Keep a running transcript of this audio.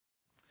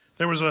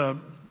There was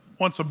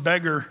once a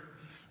beggar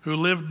who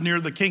lived near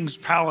the king's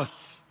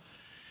palace.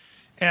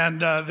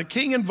 And the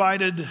king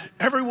invited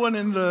everyone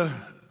in the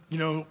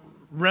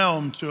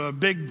realm to a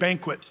big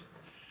banquet.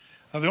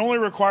 The only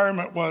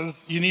requirement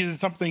was you needed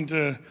something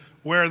to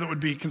wear that would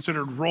be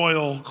considered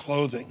royal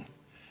clothing.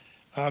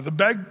 The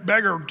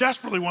beggar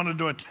desperately wanted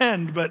to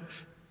attend, but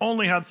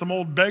only had some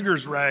old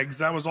beggar's rags.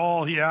 That was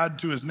all he had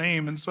to his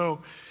name. And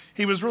so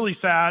he was really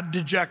sad,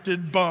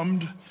 dejected,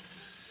 bummed.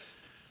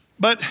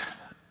 But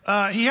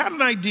he had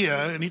an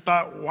idea, and he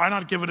thought, why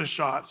not give it a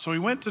shot? So he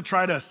went to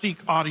try to seek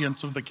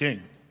audience of the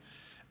king.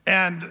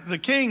 And the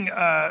king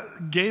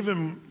gave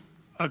him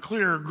a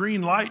clear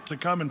green light to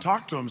come and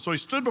talk to him. So he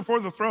stood before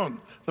the throne,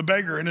 the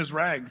beggar in his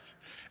rags.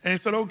 And he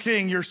said, "Oh,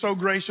 king, you're so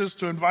gracious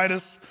to invite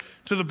us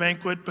to the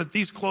banquet, but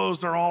these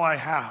clothes are all I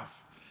have.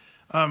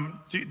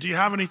 Do you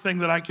have anything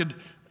that I could,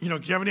 do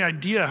you have any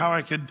idea how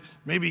I could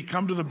maybe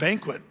come to the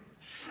banquet?"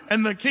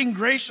 And the king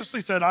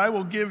graciously said, "I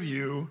will give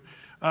you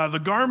the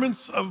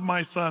garments of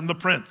my son, the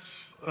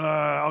prince.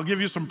 I'll give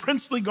you some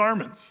princely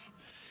garments."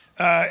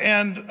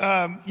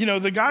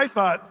 The guy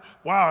thought,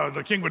 wow,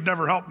 the king would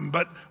never help him.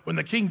 But when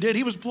the king did,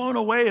 he was blown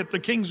away at the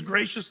king's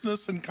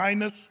graciousness and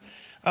kindness.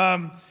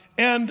 The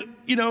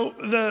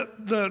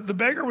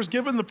beggar was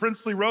given the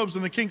princely robes,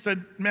 and the king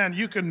said, "Man,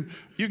 you can."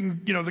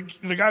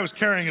 The guy was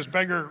carrying his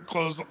beggar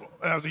clothes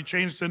as he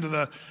changed into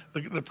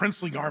the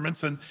princely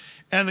garments, and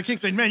the king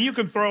said, "Man, you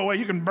can throw away,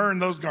 you can burn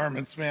those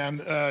garments, man.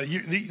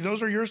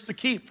 Those are yours to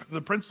keep.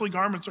 The princely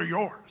garments are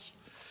yours."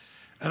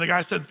 And the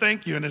guy said,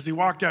 "Thank you." And as he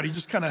walked out, he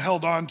just kind of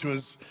held on to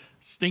his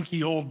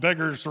stinky old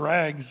beggar's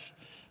rags.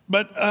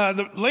 But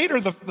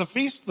later, the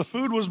feast, the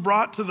food was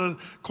brought to the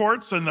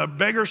courts, and the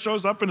beggar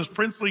shows up in his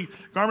princely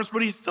garments,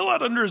 but he still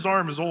had under his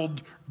arm his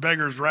old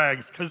beggar's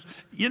rags, because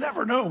you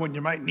never know when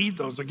you might need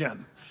those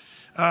again.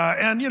 He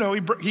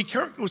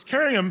was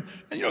carrying them,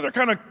 and they're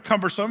kind of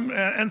cumbersome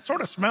and sort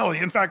of smelly,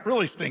 in fact,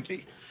 really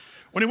stinky.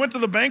 When he went to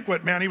the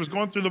banquet, man, he was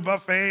going through the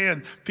buffet,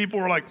 and people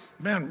were like,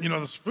 "Man,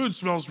 this food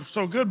smells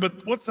so good,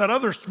 but what's that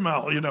other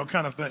smell,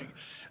 kind of thing."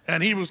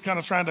 And he was kind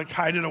of trying to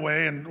hide it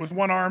away, and with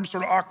one arm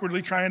sort of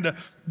awkwardly trying to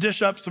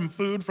dish up some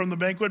food from the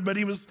banquet, but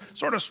he was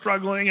sort of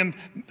struggling and,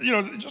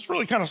 just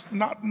really kind of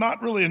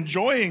not really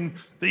enjoying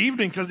the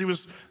evening because he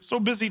was so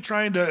busy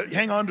trying to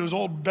hang on to his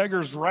old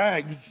beggar's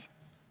rags.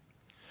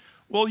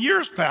 Well,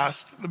 years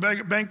passed, the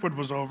banquet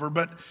was over,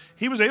 but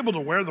he was able to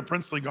wear the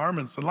princely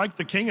garments. And like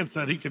the king had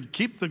said, he could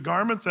keep the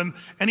garments, and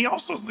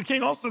the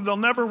king also said they'll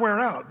never wear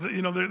out.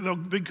 They'll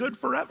be good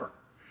forever.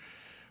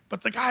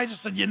 But the guy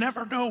just said, you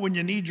never know when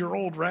you need your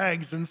old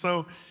rags. And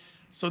so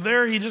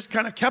there he just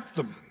kind of kept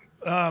them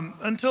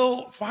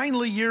until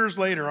finally years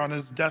later on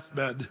his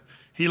deathbed,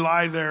 he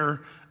lay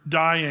there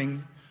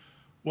dying.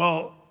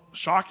 Well,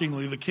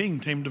 shockingly, the king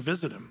came to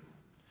visit him.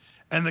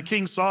 And the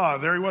king saw,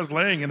 there he was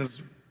laying in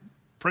his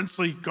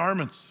princely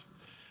garments,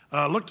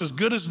 looked as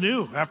good as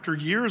new after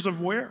years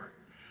of wear.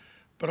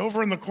 But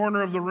over in the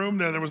corner of the room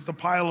there was the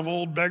pile of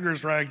old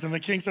beggar's rags. And the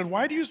king said,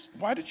 why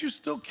did you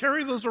still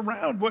carry those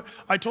around?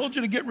 I told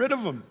you to get rid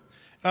of them.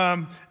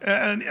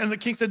 And the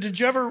king said, did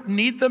you ever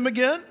need them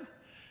again?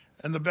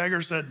 And the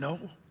beggar said,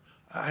 no,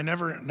 I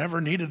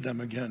never needed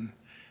them again.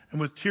 And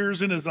with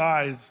tears in his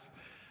eyes,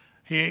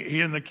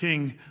 he and the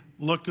king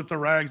looked at the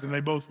rags, and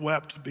they both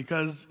wept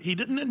because he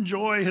didn't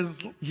enjoy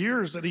his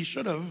years that he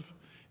should have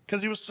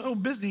because he was so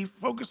busy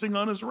focusing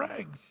on his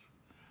rags.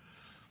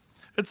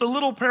 It's a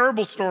little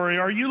parable story.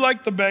 Are you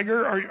like the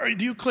beggar?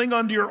 Do you cling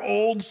on to your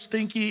old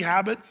stinky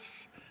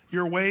habits,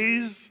 your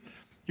ways,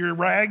 your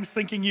rags,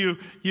 thinking you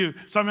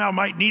somehow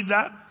might need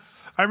that?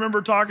 I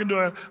remember talking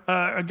to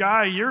a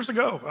guy years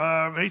ago,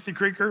 Athey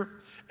Creeker,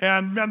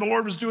 and man, the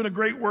Lord was doing a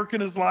great work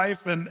in his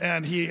life,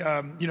 and he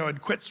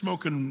had quit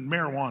smoking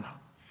marijuana.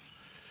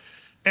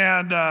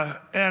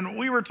 And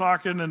we were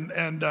talking,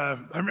 and I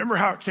remember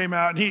how it came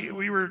out.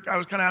 And I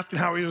was kind of asking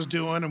how he was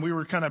doing, and we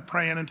were kind of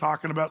praying and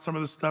talking about some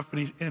of this stuff.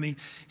 And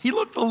he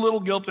looked a little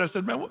guilty. I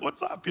said, "Man,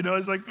 what's up?"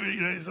 He's like,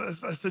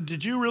 I said,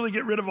 "Did you really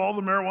get rid of all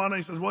the marijuana?"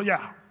 He says, "Well,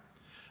 yeah."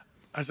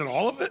 I said,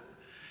 "All of it?"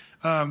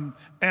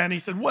 And he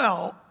said,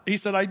 "Well," he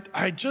said,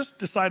 I just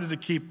decided to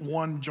keep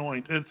one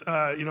joint. It's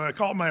I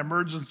call it my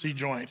emergency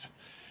joint."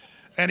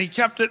 And he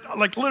kept it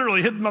like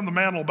literally hidden on the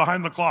mantle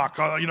behind the clock,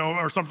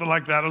 or something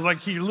like that. It was like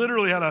he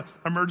literally had an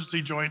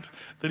emergency joint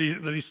that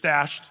he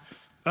stashed.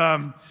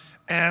 And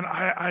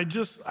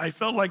I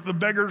felt like the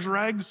beggar's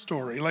rags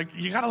story. Like,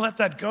 you got to let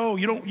that go.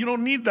 You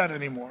don't need that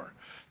anymore.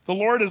 The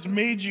Lord has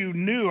made you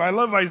new. I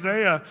love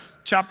Isaiah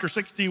chapter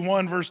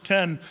 61, verse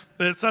 10.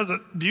 It says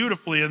it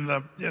beautifully in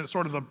the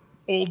sort of the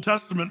Old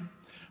Testament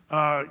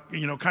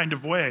kind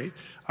of way.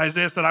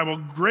 Isaiah said, "I will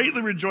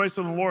greatly rejoice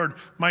in the Lord.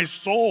 My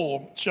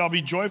soul shall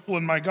be joyful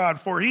in my God,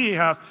 for he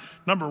hath,"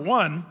 number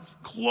one,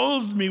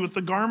 "clothed me with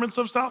the garments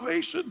of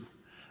salvation."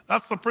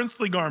 That's the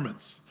princely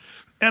garments.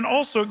 And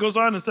also it goes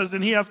on and says,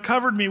 "And he hath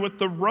covered me with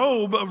the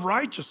robe of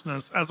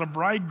righteousness, as a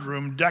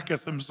bridegroom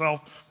decketh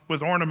himself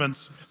with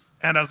ornaments,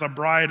 and as a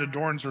bride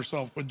adorns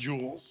herself with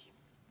jewels."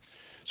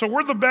 So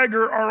we're the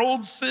beggar. Our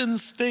old sin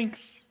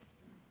stinks.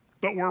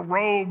 but we're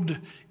robed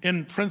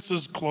in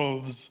prince's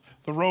clothes,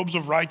 the robes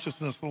of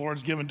righteousness the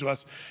Lord's given to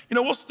us.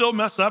 We'll still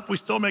mess up, we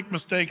still make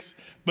mistakes,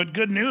 but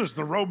good news,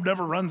 the robe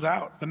never runs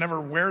out, it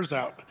never wears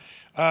out.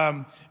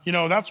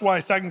 That's why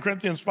 2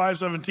 Corinthians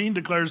 5:17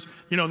 declares,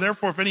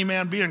 therefore, if any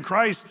man be in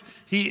Christ,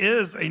 he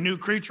is a new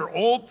creature.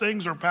 Old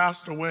things are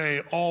passed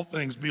away,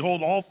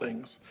 behold, all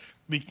things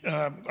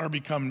are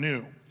become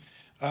new.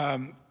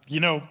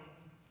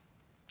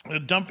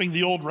 Dumping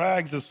the old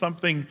rags is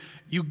something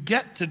you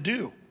get to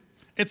do.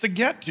 It's a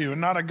get to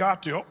and not a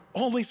got to.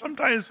 Only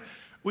sometimes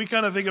we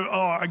kind of think of,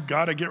 I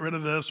got to get rid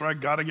of this or I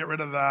got to get rid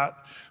of that.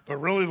 But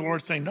really the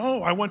Lord's saying,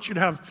 no, I want you to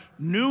have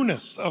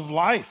newness of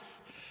life.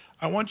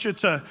 I want you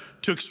to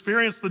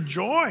experience the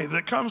joy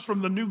that comes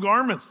from the new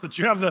garments that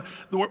you have.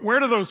 Where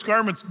do those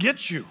garments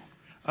get you?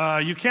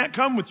 You can't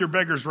come with your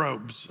beggar's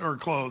robes or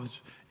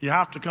clothes. You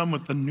have to come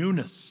with the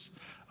newness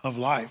of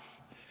life.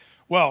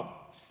 Well,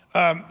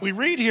 we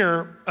read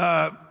here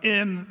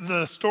in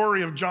the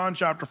story of John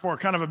chapter 4,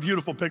 kind of a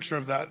beautiful picture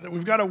of that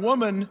we've got a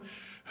woman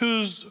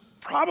who's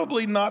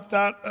probably not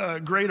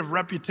that great of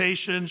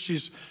reputation.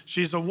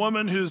 She's a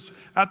woman who's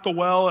at the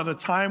well at a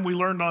time we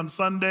learned on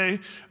Sunday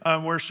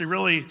where she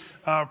really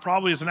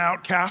probably is an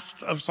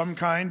outcast of some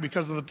kind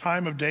because of the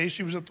time of day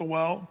she was at the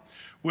well.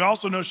 We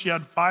also know she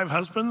had 5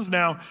 husbands.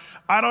 Now,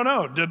 I don't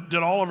know, did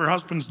all of her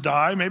husbands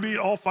die? Maybe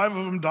all 5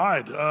 of them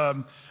died.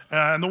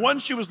 And the one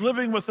she was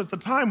living with at the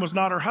time was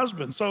not her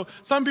husband. So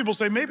some people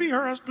say maybe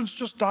her husband's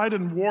just died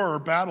in war or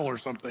battle or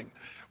something.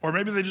 Or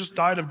maybe they just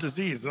died of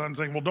disease. And I'm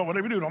thinking, well,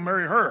 whatever you do, don't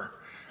marry her.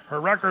 Her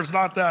record's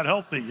not that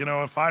healthy.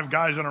 5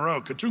 guys in a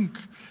row, ka-chunk,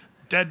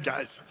 dead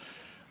guys.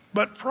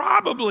 But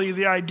probably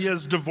the idea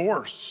is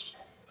divorce.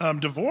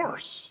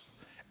 Divorce.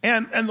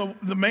 And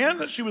the man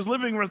that she was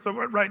living with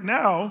right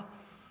now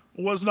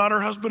was not her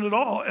husband at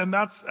all. And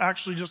that's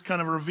actually just kind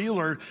of a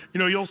revealer.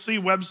 You'll see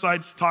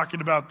websites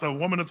talking about the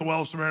woman at the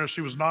well of Samaria.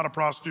 She was not a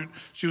prostitute.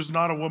 She was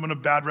not a woman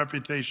of bad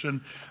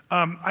reputation.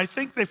 I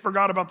think they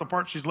forgot about the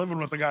part she's living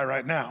with a guy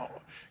right now.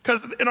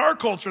 Because in our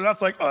culture,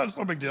 that's like, it's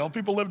no big deal.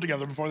 People live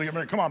together before they get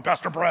married. Come on,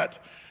 Pastor Brett,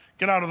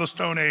 get out of the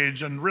Stone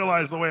Age and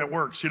realize the way it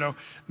works. No,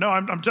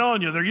 I'm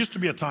telling you, there used to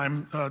be a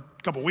time a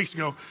couple weeks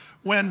ago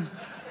when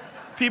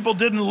people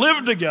didn't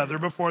live together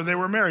before they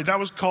were married. That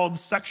was called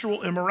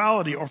sexual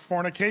immorality or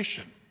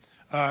fornication.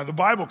 The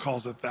Bible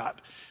calls it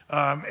that.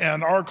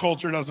 And our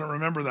culture doesn't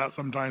remember that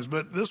sometimes.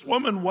 But this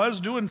woman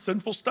was doing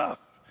sinful stuff,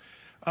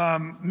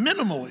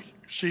 minimally.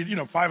 She,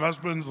 5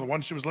 husbands. The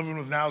one she was living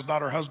with now is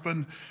not her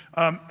husband.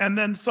 And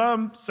then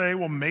some say,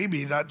 well,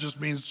 maybe that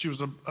just means she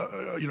was a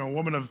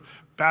woman of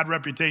bad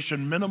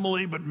reputation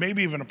minimally, but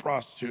maybe even a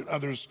prostitute.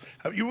 Others,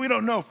 we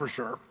don't know for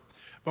sure.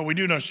 But we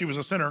do know she was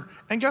a sinner.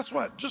 And guess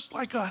what? Just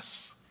like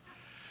us.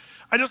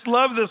 I just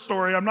love this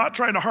story. I'm not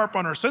trying to harp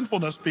on her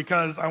sinfulness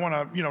because I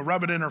want to,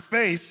 rub it in her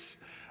face.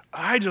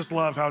 I just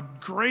love how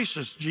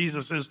gracious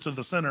Jesus is to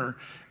the sinner.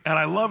 And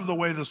I love the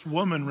way this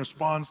woman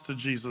responds to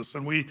Jesus.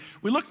 And we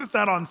looked at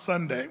that on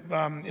Sunday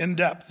in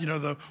depth,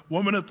 the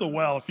woman at the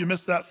well. If you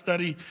missed that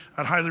study,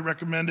 I'd highly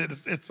recommend it.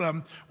 It's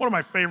one of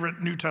my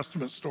favorite New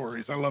Testament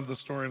stories. I love the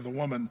story of the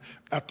woman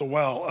at the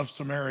well of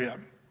Samaria.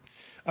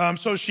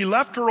 So she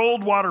left her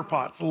old water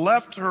pots.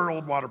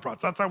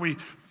 That's how we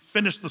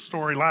finished the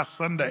story last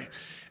Sunday,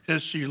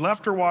 is she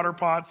left her water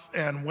pots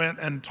and went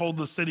and told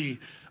the city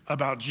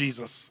about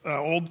Jesus.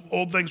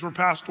 Old things were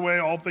passed away,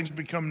 all things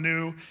become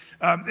new.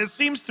 It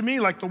seems to me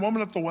like the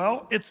woman at the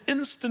well, it's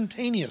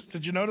instantaneous.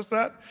 Did you notice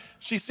that?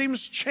 She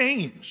seems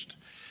changed.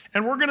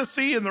 And we're going to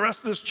see in the rest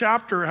of this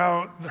chapter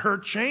how her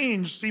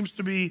change seems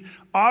to be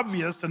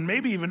obvious and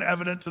maybe even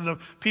evident to the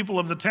people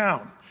of the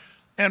town.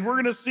 And we're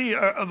going to see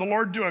the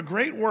Lord do a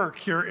great work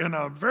here in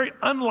a very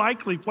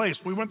unlikely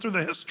place. We went through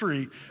the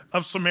history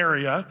of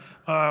Samaria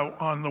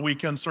on the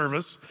weekend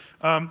service.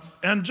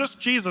 And just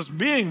Jesus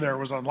being there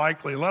was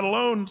unlikely, let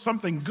alone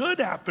something good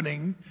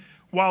happening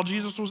while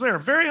Jesus was there.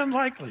 Very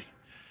unlikely.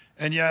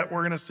 And yet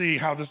we're going to see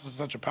how this is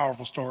such a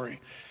powerful story.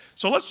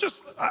 So let's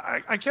just,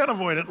 I can't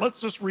avoid it. Let's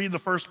just read the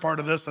first part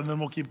of this and then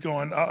we'll keep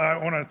going. I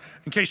want to,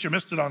 in case you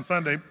missed it on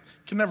Sunday,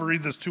 can never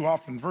read this too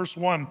often. Verse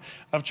 1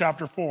 of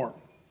chapter 4.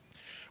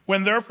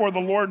 When therefore the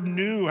Lord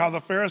knew how the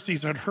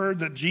Pharisees had heard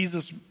that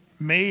Jesus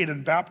made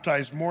and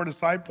baptized more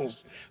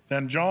disciples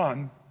than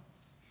John,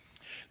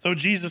 though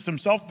Jesus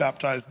himself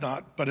baptized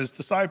not, but his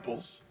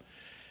disciples,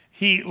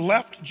 he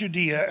left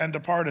Judea and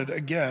departed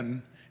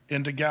again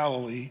into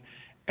Galilee,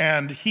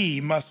 and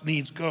he must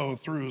needs go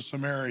through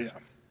Samaria.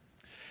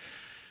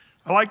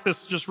 I like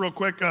this just real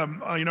quick.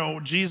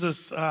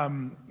 Jesus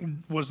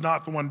was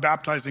not the one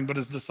baptizing, but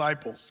his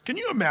disciples. Can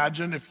you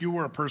imagine if you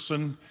were a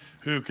person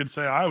who could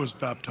say, I was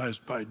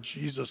baptized by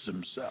Jesus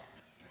himself?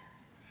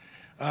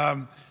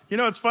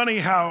 It's funny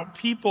how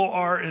people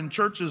are in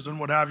churches and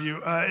what have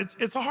you.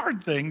 It's a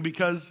hard thing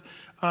because,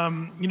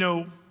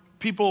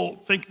 people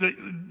think that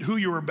who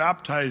you were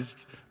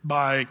baptized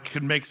by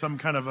can make some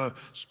kind of a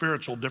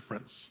spiritual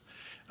difference.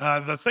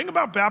 The thing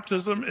about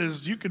baptism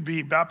is you could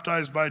be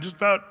baptized by just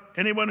about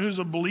anyone who's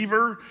a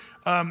believer.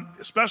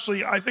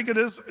 Especially, I think it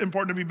is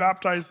important to be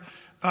baptized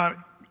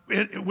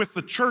with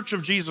the Church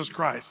of Jesus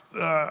Christ.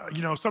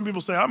 Some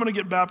people say, I'm going to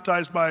get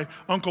baptized by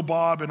Uncle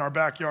Bob in our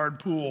backyard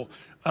pool.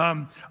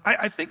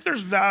 I think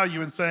there's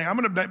value in saying, I'm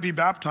going to be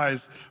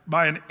baptized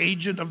by an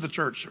agent of the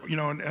church.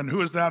 And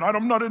who is that?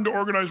 I'm not into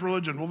organized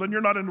religion. Well, then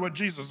you're not into what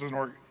Jesus is.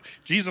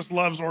 Jesus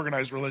loves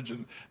organized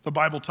religion. The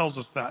Bible tells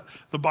us that.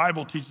 The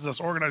Bible teaches us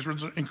organized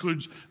religion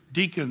includes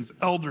deacons,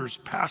 elders,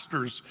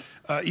 pastors,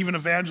 even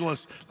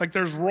evangelists. Like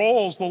there's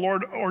roles the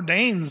Lord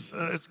ordains.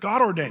 It's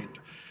God ordained.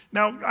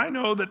 Now, I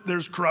know that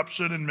there's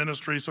corruption in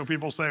ministry, so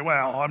people say,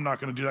 well, I'm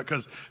not going to do that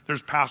because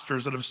there's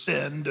pastors that have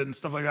sinned and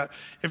stuff like that.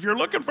 If you're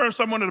looking for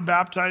someone to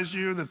baptize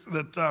you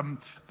that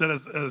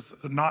has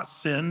not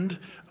sinned,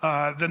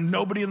 then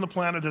nobody on the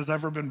planet has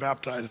ever been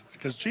baptized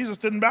because Jesus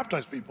didn't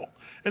baptize people.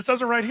 It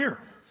says it right here.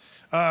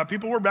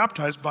 People were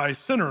baptized by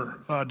sinner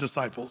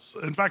disciples.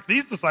 In fact,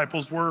 these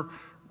disciples were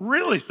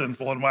really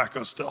sinful and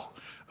wacko still.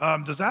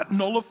 Does that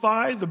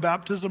nullify the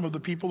baptism of the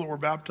people that were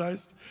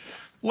baptized?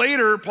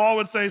 Later, Paul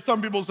would say,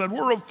 some people said,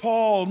 we're of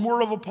Paul and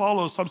we're of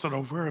Apollos. Some said,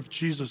 oh, we're of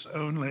Jesus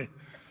only.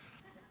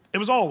 It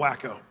was all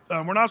wacko.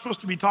 We're not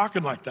supposed to be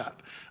talking like that.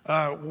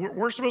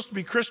 We're supposed to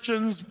be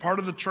Christians, part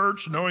of the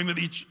church, knowing that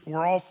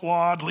we're all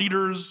flawed,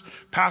 leaders,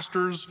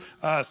 pastors,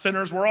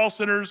 sinners. We're all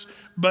sinners,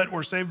 but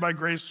we're saved by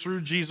grace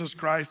through Jesus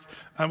Christ.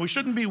 And we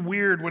shouldn't be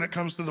weird when it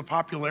comes to the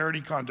popularity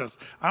contest.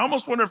 I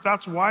almost wonder if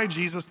that's why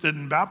Jesus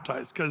didn't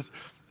baptize, because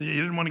he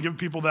didn't want to give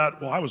people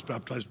that, well, I was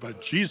baptized by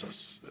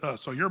Jesus,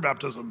 so your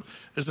baptism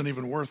isn't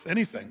even worth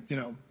anything,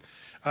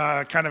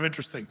 kind of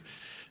interesting.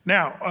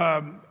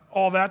 Now,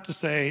 all that to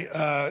say,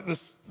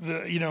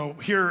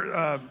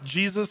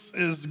 Jesus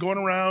is going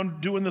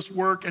around doing this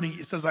work, and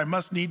he says, I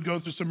must need go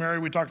through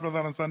Samaria. We talked about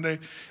that on Sunday.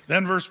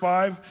 Then verse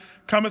 5,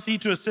 cometh he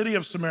to a city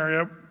of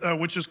Samaria,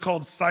 which is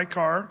called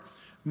Sychar,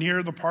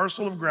 near the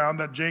parcel of ground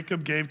that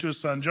Jacob gave to his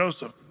son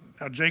Joseph.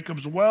 Now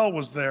Jacob's well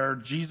was there.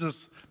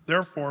 Jesus,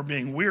 therefore,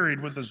 being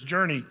wearied with his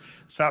journey,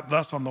 sat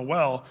thus on the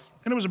well,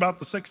 and it was about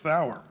the 6th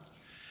hour.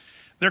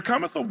 There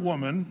cometh a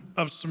woman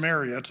of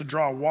Samaria to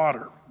draw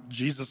water.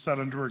 Jesus said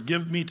unto her,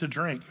 give me to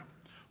drink.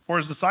 For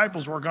his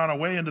disciples were gone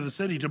away into the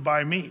city to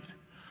buy meat.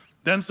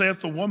 Then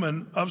saith the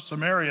woman of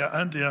Samaria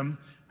unto him,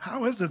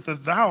 how is it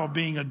that thou,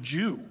 being a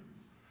Jew,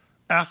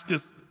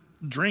 askest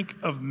drink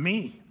of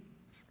me,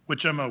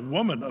 which am a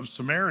woman of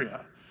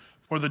Samaria?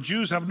 For the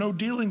Jews have no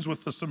dealings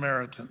with the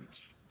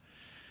Samaritans.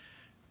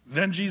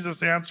 Then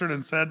Jesus answered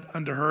and said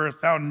unto her, if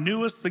thou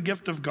knewest the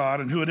gift of God,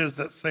 and who it is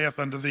that saith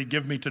unto thee,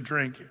 give me to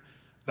drink,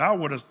 thou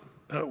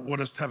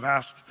wouldest have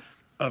asked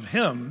of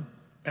him,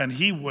 and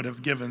he would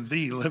have given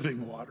thee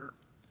living water.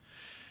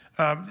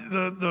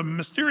 The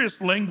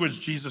mysterious language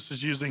Jesus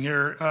is using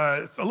here,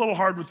 it's a little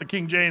hard with the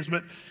King James,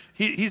 but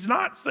he's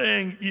not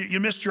saying you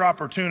missed your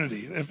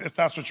opportunity, if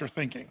that's what you're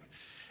thinking.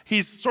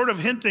 He's sort of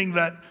hinting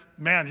that,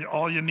 man,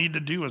 all you need to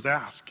do is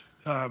ask,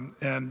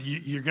 and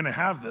you're going to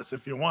have this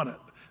if you want it.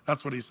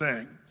 That's what he's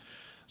saying.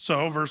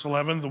 So, verse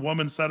 11, the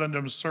woman said unto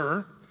him,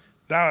 sir,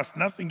 thou hast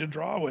nothing to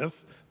draw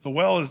with. The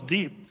well is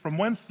deep. From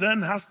whence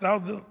then hast thou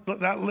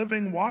that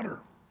living water?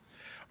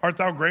 Art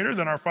thou greater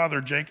than our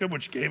father Jacob,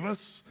 which gave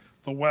us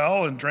the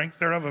well and drank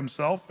thereof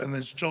himself and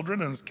his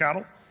children and his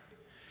cattle?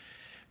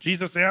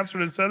 Jesus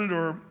answered and said unto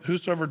her,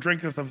 whosoever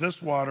drinketh of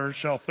this water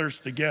shall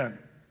thirst again.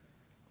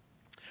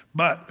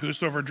 But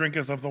whosoever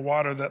drinketh of the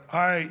water that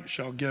I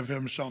shall give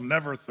him shall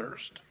never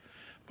thirst.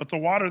 But the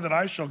water that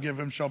I shall give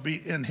him shall be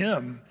in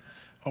him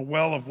a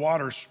well of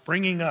water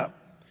springing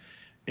up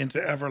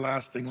into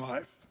everlasting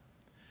life.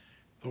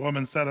 The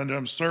woman said unto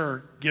him,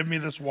 sir, give me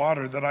this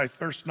water that I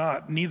thirst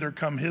not, neither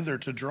come hither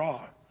to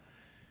draw.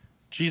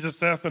 Jesus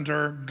saith unto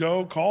her,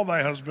 go call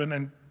thy husband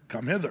and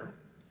come hither.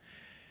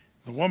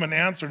 The woman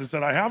answered and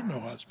said, I have no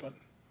husband.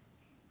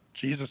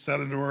 Jesus said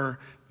unto her,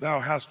 thou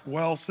hast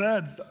well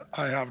said,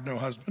 I have no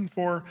husband,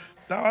 for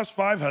thou hast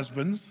 5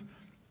 husbands,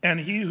 and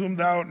he whom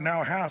thou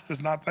now hast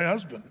is not thy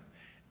husband.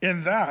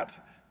 In that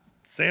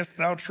sayest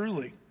thou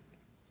truly.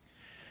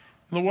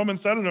 And the woman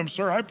said unto him,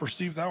 sir, I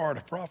perceive thou art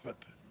a prophet.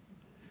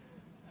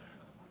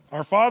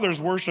 Our fathers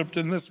worshipped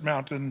in this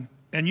mountain,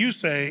 and you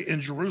say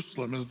in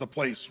Jerusalem is the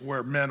place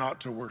where men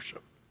ought to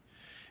worship.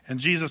 And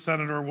Jesus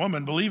said unto her,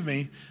 woman, believe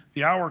me,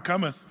 the hour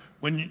cometh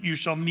when you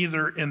shall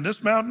neither in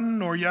this mountain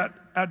nor yet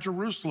at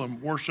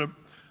Jerusalem worship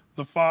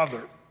the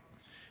Father.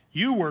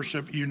 You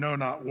worship you know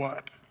not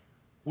what.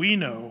 We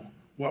know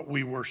what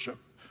we worship,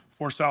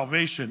 for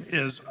salvation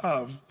is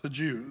of the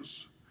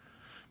Jews.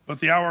 But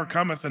the hour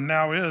cometh, and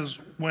now is,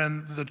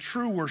 when the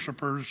true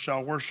worshipers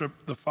shall worship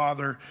the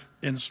Father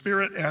in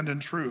spirit and in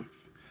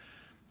truth.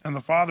 And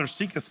the Father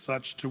seeketh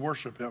such to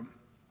worship him.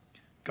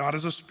 God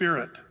is a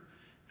spirit,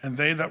 and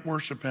they that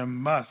worship him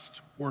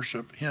must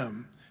worship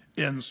him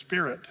in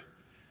spirit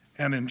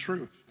and in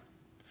truth.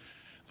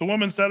 The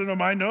woman said unto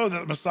him, I know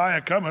that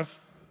Messiah cometh,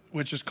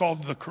 which is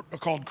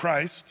called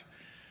Christ.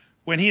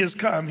 When he is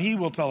come, he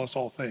will tell us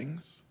all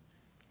things.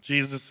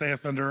 Jesus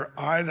saith unto her,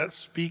 I that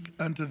speak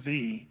unto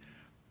thee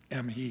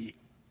am he.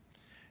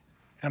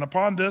 And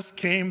upon this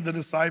came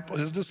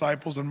his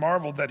disciples and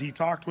marveled that he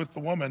talked with the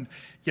woman.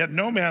 Yet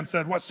no man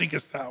said, what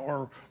seekest thou?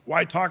 Or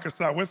why talkest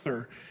thou with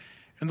her?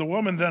 And the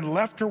woman then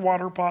left her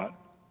water pot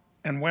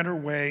and went her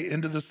way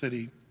into the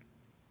city,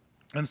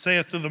 and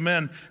saith to the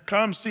men,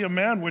 come see a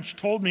man which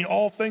told me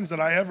all things that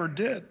I ever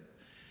did.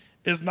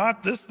 Is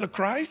not this the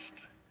Christ?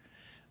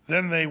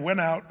 Then they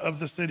went out of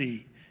the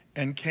city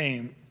and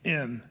came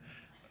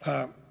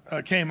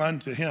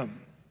unto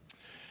him.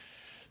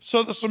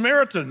 So the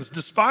Samaritans,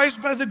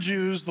 despised by the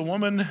Jews, the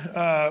woman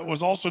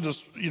was also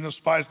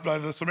despised by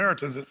the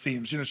Samaritans, it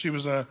seems. She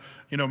was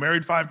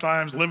married 5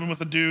 times, living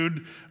with a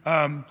dude.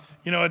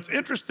 It's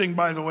interesting,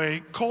 by the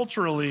way,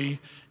 culturally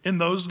in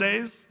those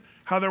days,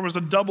 how there was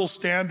a double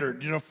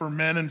standard, for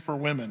men and for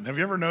women. Have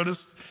you ever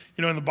noticed,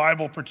 in the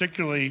Bible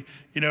particularly,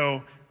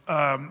 the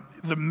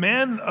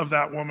men of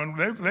that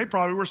woman, they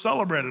probably were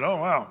celebrated. Oh,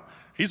 wow,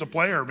 he's a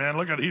player, man.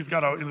 Look at he's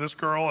got this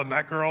girl and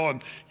that girl.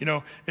 And,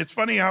 it's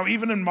funny how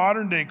even in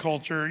modern day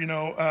culture,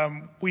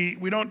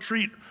 we don't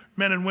treat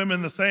men and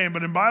women the same.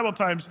 But in Bible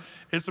times,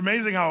 it's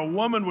amazing how a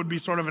woman would be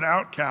sort of an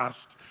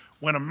outcast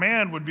when a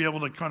man would be able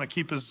to kind of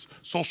keep his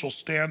social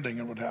standing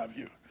and what have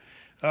you.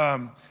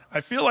 I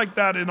feel like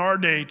that in our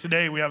day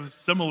today, we have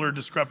similar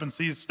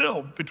discrepancies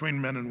still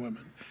between men and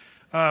women.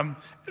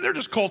 They're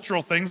just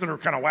cultural things that are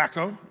kind of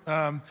wacko.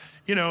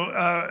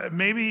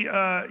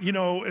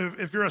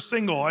 If you're a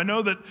single, I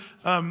know that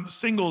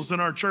singles in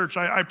our church,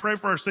 I pray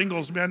for our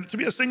singles, man. To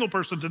be a single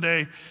person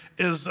today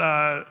is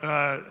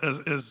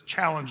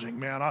challenging,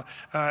 man.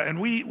 And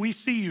we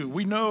see you.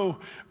 We know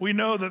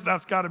that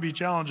that's got to be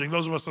challenging.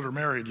 Those of us that are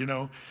married,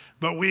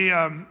 But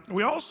I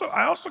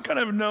also kind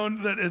of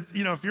known that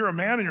if you're a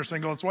man and you're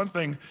single, it's one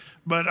thing.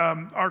 But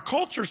our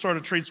culture sort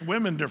of treats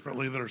women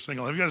differently that are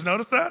single. Have you guys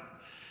noticed that?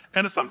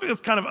 And it's something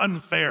that's kind of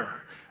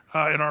unfair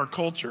in our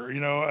culture.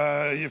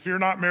 If you're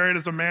not married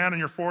as a man and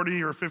you're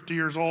 40 or 50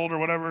 years old or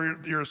whatever,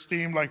 you're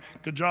esteemed like,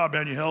 good job,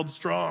 man, you held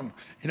strong.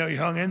 You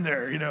hung in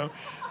there,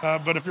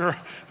 But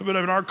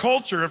in our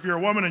culture, if you're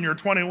a woman and you're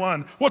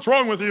 21, what's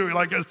wrong with you?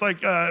 It's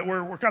like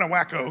we're kind of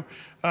wacko.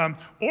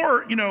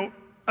 Or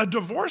a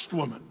divorced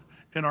woman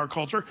in our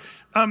culture.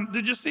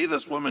 Did you see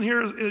this woman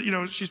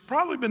here? She's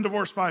probably been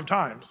divorced 5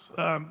 times.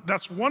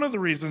 That's one of the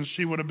reasons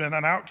she would have been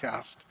an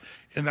outcast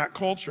in that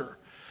culture.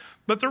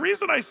 But the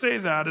reason I say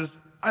that is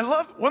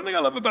one thing I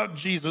love about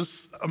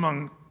Jesus,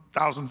 among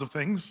thousands of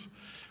things,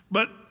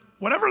 but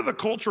whatever the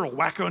cultural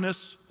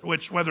wackoness,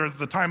 whether at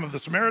the time of the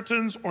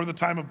Samaritans or the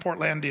time of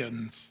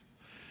Portlandians,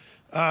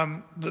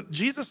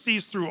 Jesus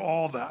sees through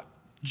all that.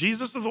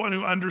 Jesus is the one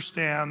who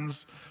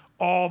understands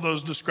all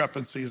those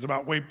discrepancies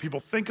about the way people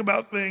think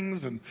about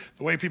things and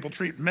the way people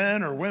treat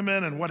men or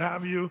women and what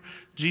have you.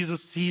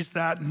 Jesus sees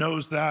that,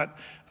 knows that.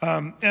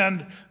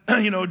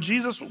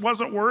 Jesus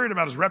wasn't worried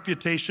about his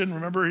reputation.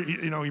 Remember,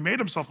 he made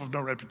himself of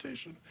no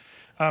reputation.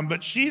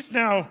 But she's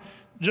now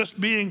just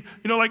being,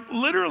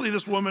 literally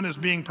this woman is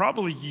being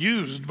probably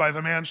used by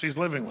the man she's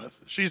living with.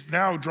 She's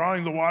now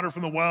drawing the water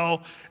from the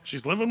well.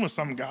 She's living with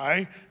some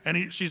guy,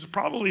 and she's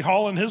probably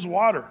hauling his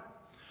water.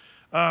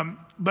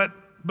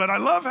 But I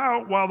love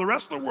how while the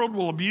rest of the world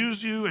will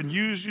abuse you and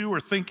use you or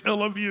think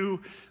ill of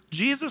you,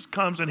 Jesus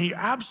comes and he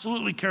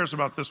absolutely cares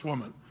about this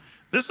woman.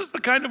 This is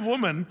the kind of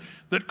woman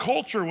that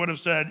culture would have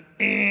said,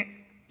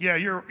 yeah,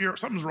 you're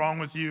something's wrong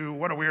with you.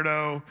 What a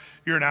weirdo.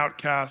 You're an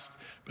outcast.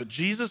 But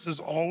Jesus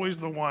is always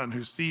the one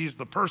who sees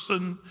the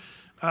person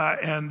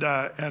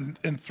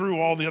and through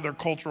all the other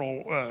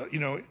cultural,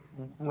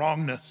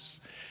 wrongness.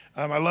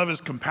 I love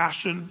his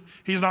compassion.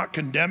 He's not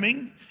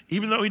condemning,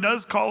 even though he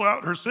does call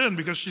out her sin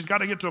because she's got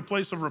to get to a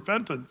place of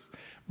repentance.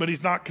 But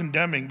he's not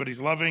condemning, but he's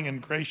loving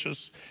and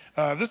gracious.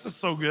 This is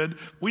so good.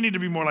 We need to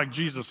be more like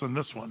Jesus in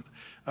this one.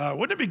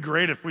 Wouldn't it be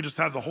great if we just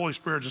had the Holy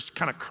Spirit just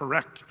kind of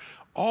correct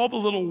all the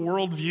little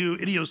worldview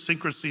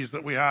idiosyncrasies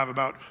that we have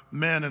about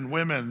men and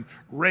women,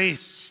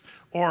 race,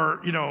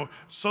 or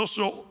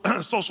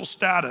social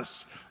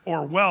status,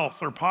 or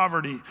wealth, or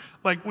poverty.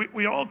 Like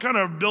we all kind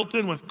of built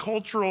in with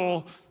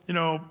cultural,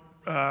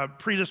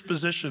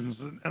 predispositions.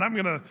 And I'm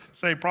gonna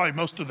say probably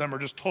most of them are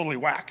just totally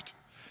whacked.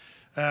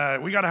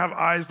 We gotta have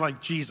eyes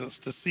like Jesus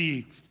to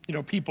see,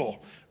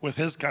 people with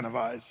his kind of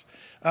eyes.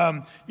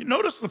 You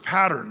notice the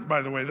pattern,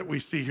 by the way, that we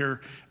see here.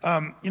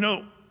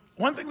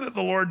 One thing that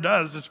the Lord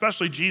does,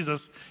 especially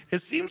Jesus,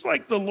 it seems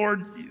like the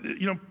Lord,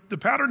 the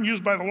pattern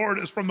used by the Lord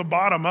is from the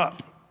bottom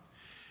up.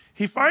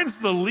 He finds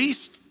the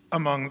least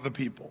among the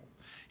people.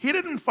 He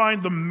didn't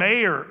find the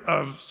mayor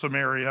of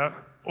Samaria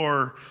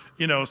or,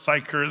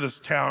 Sychar, this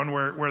town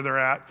where they're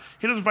at.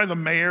 He doesn't find the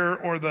mayor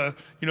or the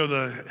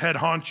head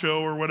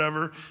honcho or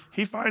whatever.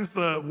 He finds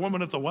the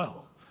woman at the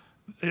well.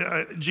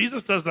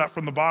 Jesus does that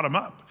from the bottom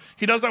up.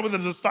 He does that with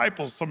his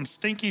disciples, some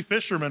stinky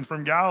fishermen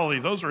from Galilee.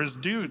 Those are his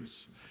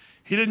dudes.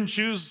 He didn't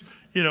choose,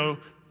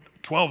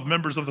 12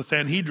 members of the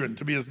Sanhedrin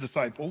to be his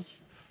disciples.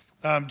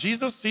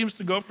 Jesus seems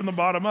to go from the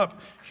bottom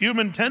up.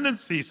 Human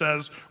tendency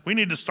says we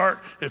need to start,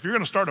 if you're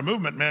going to start a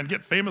movement, man,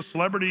 get famous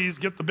celebrities,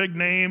 get the big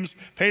names,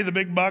 pay the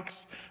big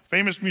bucks,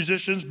 famous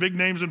musicians, big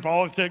names in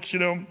politics,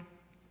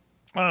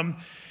 But,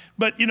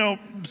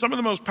 some of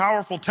the most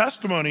powerful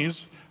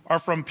testimonies are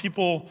from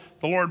people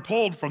the Lord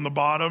pulled from the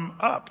bottom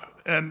up.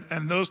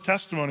 And those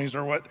testimonies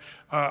are what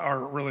are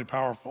really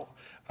powerful.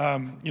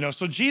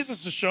 So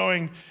Jesus is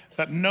showing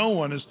that no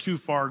one is too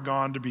far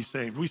gone to be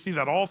saved. We see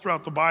that all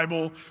throughout the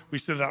Bible. We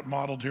see that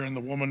modeled here in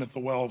the woman at the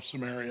well of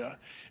Samaria.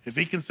 If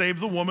he can save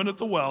the woman at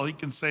the well, he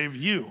can save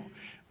you,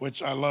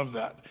 which I love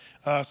that.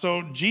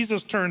 So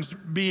Jesus turns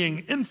being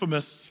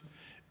infamous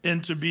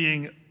into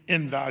being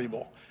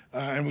invaluable.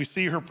 And we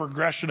see her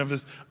progression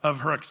of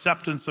her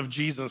acceptance of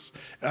Jesus.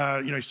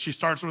 She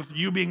starts with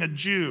you being a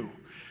Jew.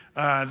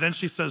 Then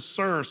she says,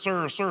 sir,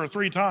 sir, sir,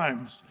 3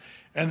 times.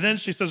 And then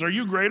she says, are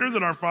you greater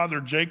than our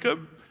father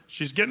Jacob?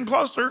 She's getting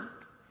closer.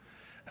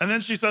 And then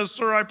she says,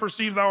 sir, I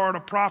perceive thou art a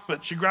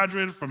prophet. She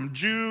graduated from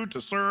Jew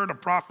to sir to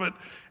prophet.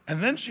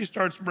 And then she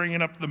starts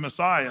bringing up the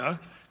Messiah.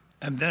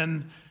 And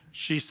then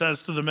she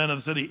says to the men of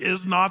the city,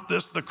 is not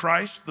this the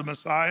Christ, the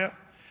Messiah?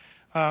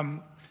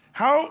 Here's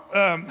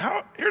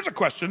a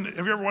question.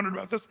 Have you ever wondered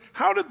about this?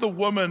 How did the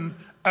woman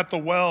at the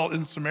well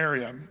in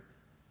Samaria,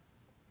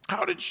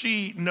 how did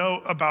she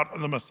know about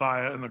the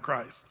Messiah and the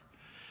Christ?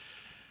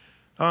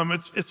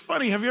 It's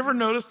funny. Have you ever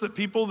noticed that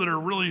people that are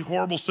really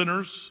horrible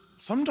sinners,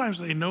 sometimes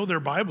they know their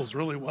Bibles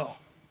really well?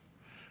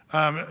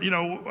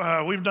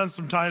 We've done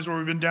some times where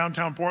we've been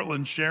downtown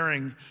Portland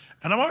sharing,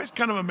 and I'm always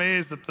kind of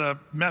amazed at the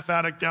meth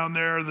addict down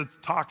there that's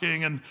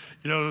talking, and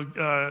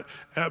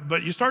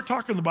but you start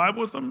talking the Bible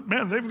with them,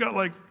 man, they've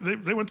got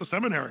they went to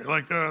seminary,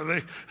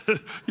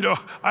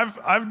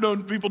 I've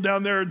known people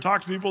down there and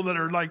talked to people that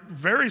are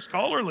very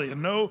scholarly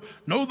and know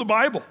the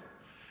Bible.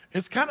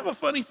 It's kind of a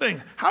funny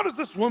thing. How does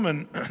this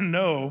woman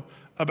know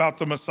about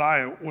the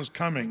Messiah was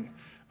coming?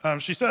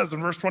 She says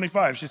in verse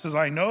 25, she says,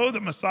 I know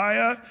that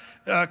Messiah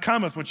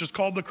cometh, which is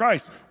called the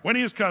Christ. When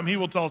he is come, he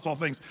will tell us all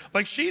things.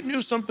 She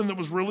knew something that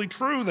was really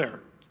true there.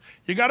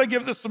 You got to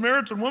give the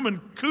Samaritan woman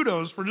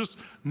kudos for just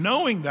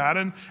knowing that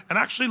and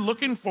actually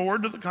looking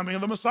forward to the coming of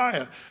the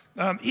Messiah.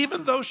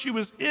 Even though she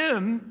was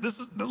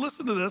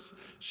listen to this,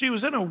 she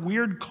was in a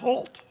weird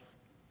cult.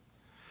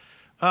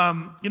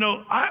 One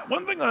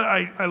thing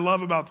that I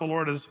love about the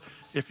Lord is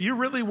if you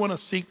really want to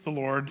seek the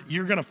Lord,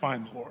 you're going to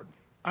find the Lord.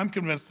 I'm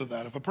convinced of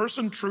that. If a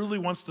person truly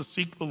wants to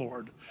seek the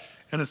Lord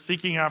and is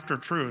seeking after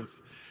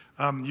truth,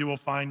 you will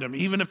find him.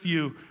 Even if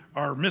you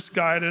are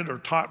misguided or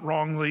taught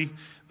wrongly,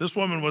 this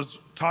woman was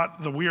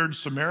taught the weird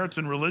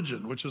Samaritan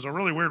religion, which is a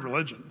really weird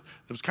religion.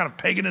 It was kind of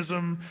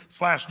paganism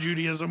 /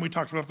 Judaism. We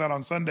talked about that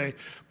on Sunday.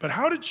 But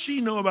how did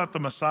she know about the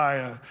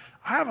Messiah?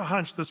 I have a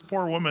hunch this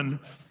poor woman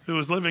who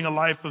was living a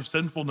life of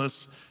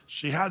sinfulness,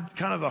 she had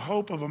kind of the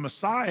hope of a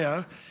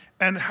Messiah.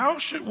 And how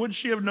would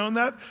she have known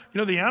that?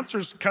 The answer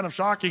is kind of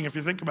shocking if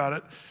you think about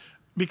it,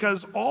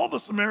 because all the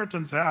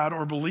Samaritans had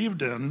or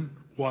believed in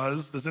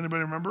was, does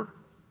anybody remember?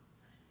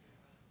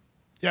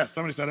 Yes,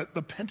 somebody said it,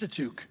 the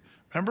Pentateuch.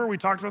 Remember we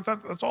talked about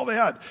that? That's all they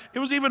had. It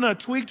was even a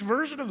tweaked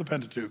version of the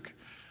Pentateuch,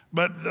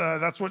 but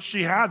that's what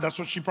she had. That's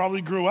what she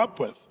probably grew up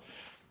with.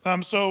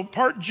 So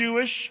part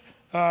Jewish,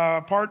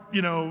 part,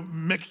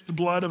 mixed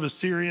blood of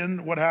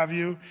Assyrian, what have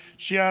you.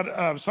 She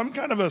had some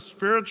kind of a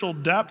spiritual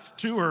depth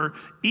to her,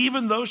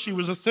 even though she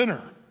was a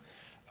sinner.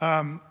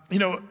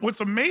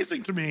 What's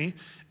amazing to me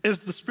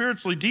is the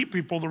spiritually deep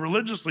people, the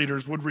religious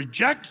leaders, would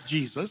reject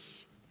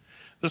Jesus.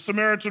 The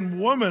Samaritan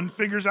woman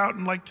figures out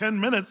in 10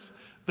 minutes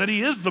that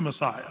he is the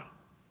Messiah.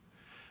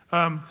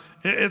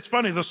 It's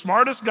funny, the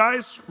smartest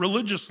guys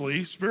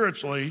religiously,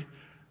 spiritually,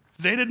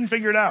 they didn't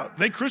figure it out.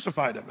 They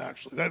crucified him,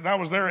 actually. That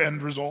was their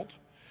end result.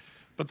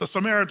 But the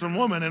Samaritan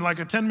woman, in a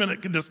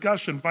 10-minute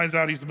discussion, finds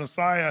out he's the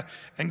Messiah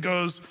and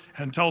goes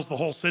and tells the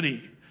whole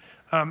city.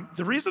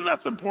 The reason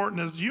that's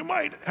important is you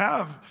might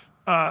have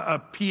a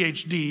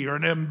PhD or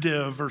an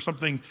MDiv or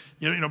something,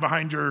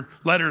 behind your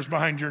letters,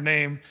 behind your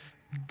name.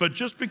 But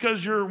just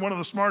because you're one of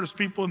the smartest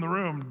people in the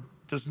room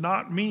does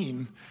not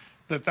mean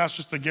that that's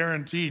just a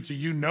guarantee to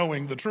you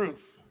knowing the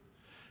truth.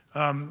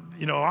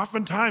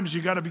 Oftentimes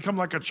you got to become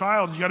like a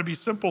child. You got to be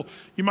simple.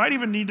 You might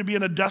even need to be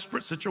in a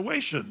desperate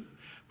situation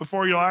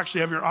before you'll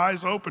actually have your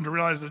eyes open to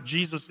realize that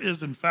Jesus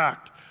is, in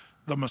fact,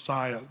 the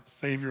Messiah,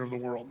 Savior of the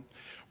world.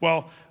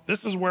 Well,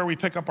 this is where we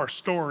pick up our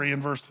story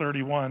in verse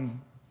 31.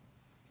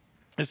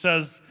 It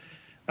says,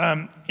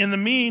 in the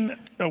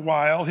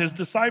meanwhile, his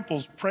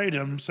disciples prayed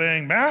him,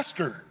 saying,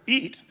 Master,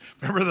 eat.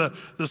 Remember the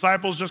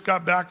disciples just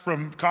got back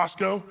from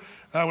Costco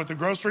with the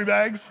grocery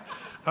bags?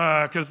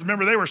 Because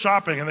remember, they were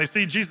shopping and they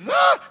see Jesus,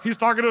 he's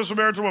talking to a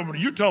Samaritan woman.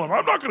 You tell him,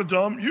 I'm not going to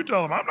tell him. You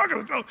tell him, I'm not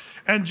going to tell him.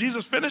 And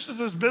Jesus finishes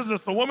his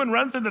business. The woman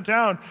runs into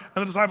town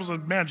and the disciples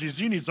said, man, Jesus,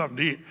 you need something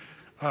to eat.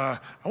 I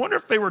wonder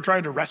if they were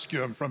trying to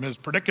rescue him from his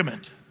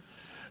predicament.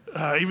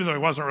 Even though he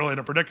wasn't really in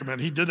a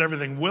predicament, he did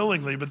everything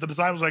willingly. But the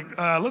disciples were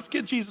like, let's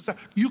get Jesus out.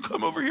 You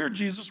come over here,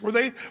 Jesus. Were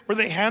they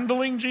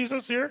handling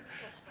Jesus here?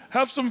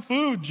 Have some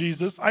food,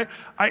 Jesus. I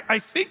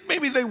think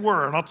maybe they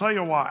were, and I'll tell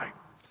you why.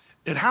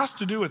 It has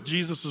to do with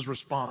Jesus'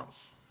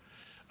 response.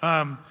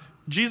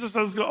 Jesus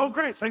doesn't go, oh,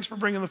 great, thanks for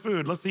bringing the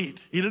food. Let's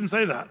eat. He didn't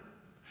say that.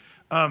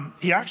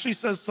 He actually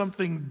says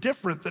something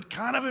different that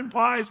kind of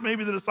implies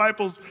maybe the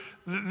disciples,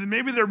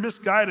 maybe they're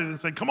misguided and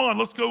say, come on,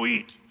 let's go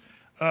eat.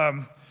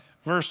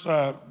 Verse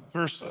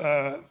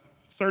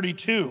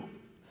 32.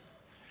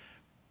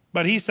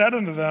 But he said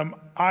unto them,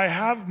 I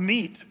have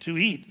meat to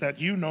eat that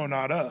you know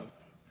not of.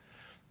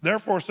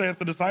 Therefore saith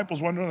the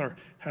disciples one to another,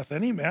 hath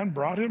any man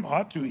brought him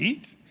aught to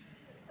eat?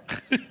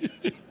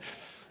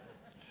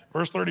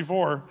 Verse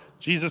 34,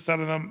 Jesus said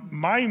unto them,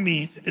 my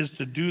meat is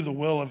to do the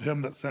will of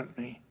him that sent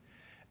me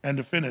and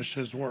to finish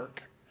his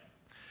work.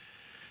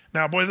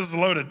 Now, boy, this is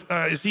loaded.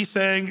 Is he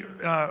saying,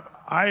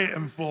 I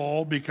am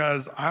full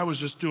because I was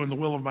just doing the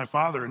will of my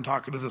Father and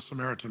talking to the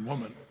Samaritan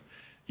woman?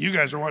 You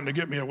guys are wanting to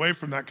get me away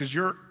from that because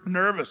you're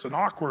nervous and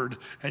awkward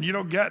and you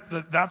don't get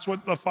that that's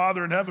what the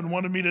Father in heaven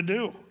wanted me to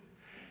do.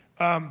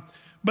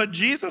 But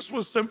Jesus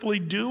was simply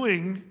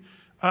doing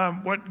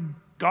what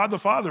God the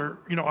Father,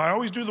 I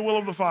always do the will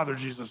of the Father,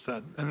 Jesus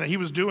said, and that he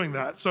was doing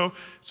that. So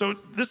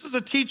this is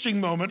a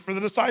teaching moment for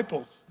the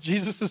disciples.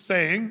 Jesus is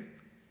saying,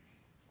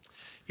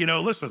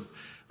 listen,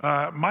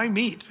 my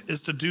meat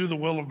is to do the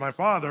will of my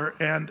Father,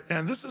 and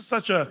this is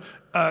such a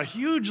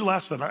huge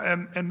lesson.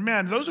 And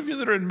man, those of you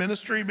that are in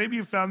ministry, maybe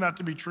you found that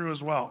to be true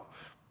as well.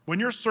 When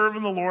you're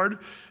serving the Lord,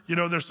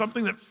 there's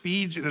something that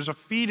feeds you. There's a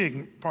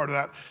feeding part of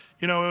that.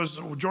 It was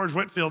George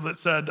Whitefield that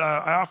said,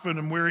 I often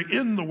am weary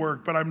in the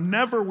work, but I'm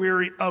never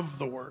weary of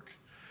the work.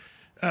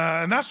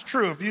 And that's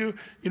true. If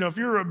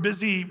you're a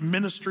busy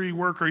ministry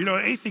worker,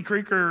 Athey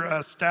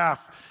Creeker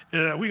staff,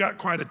 we got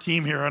quite a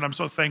team here, and I'm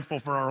so thankful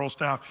for our whole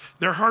staff.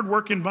 They're a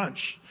hard-working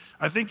bunch.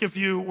 I think if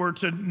you were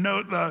to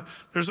note,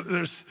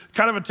 there's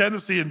kind of a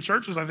tendency in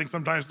churches, I think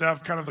sometimes to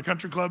have kind of the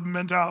country club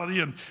mentality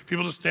and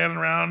people just standing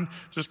around,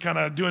 just kind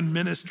of doing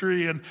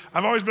ministry. And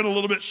I've always been a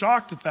little bit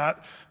shocked at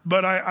that.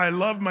 But I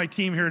love my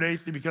team here at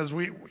Athey because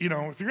we, if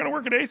you're going to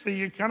work at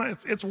Athey,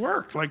 it's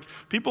work. Like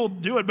people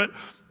do it. But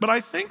I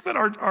think that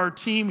our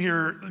team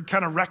here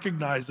kind of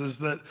recognizes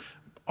that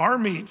our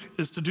meat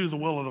is to do the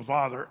will of the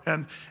Father.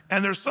 And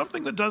there's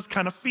something that does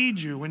kind of feed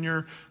you when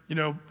you're,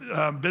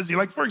 busy.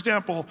 Like, for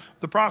example,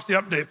 the prophecy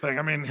update thing.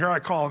 I mean, here I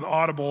call an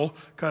audible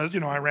because,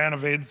 Iran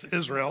invades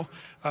Israel.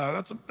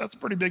 That's a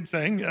pretty big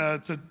thing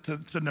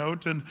to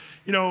note. And,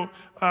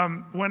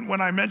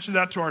 when I mentioned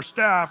that to our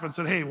staff and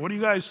said, hey, what do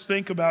you guys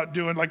think about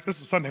doing, like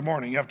this is Sunday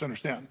morning, you have to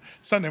understand,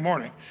 Sunday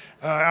morning,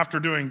 after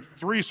doing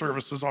 3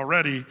 services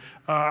already,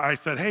 I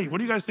said, hey, what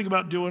do you guys think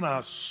about doing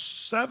a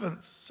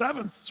seventh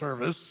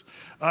service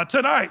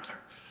tonight?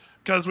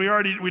 Because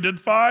we did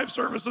 5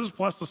 services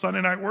plus the Sunday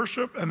night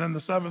worship, and then the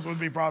 7th would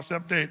be prophecy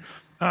update.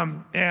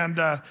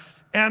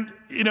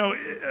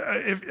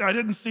 If I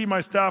didn't see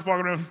my staff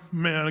walking around,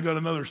 man, I got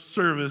another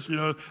service.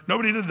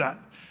 Nobody did that.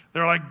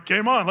 They're like,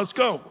 game on, let's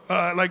go.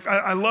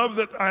 I love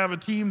that I have a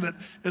team that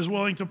is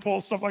willing to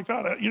pull stuff like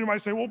that. You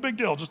might say, well, big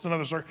deal, just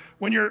another service.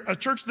 When you're a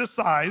church this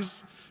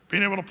size,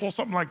 being able to pull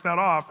something like that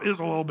off is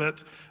a little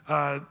bit,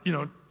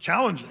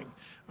 challenging.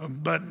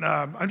 But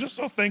I'm just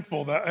so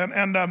thankful that,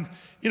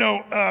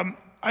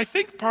 I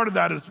think part of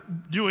that is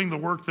doing the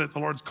work that the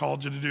Lord's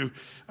called you to do.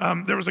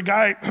 There was a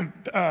guy, from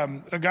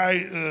the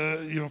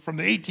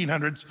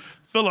 1800s,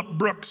 Philip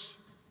Brooks,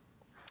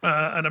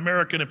 an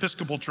American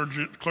Episcopal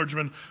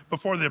clergyman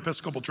before the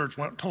Episcopal Church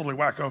went totally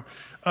wacko.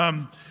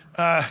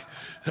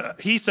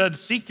 He said,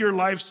 seek your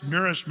life's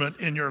nourishment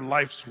in your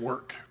life's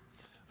work.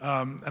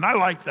 And I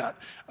like that.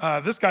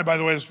 This guy, by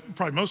the way, is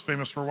probably most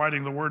famous for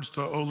writing the words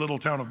to O Little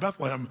Town of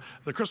Bethlehem,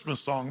 the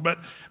Christmas song.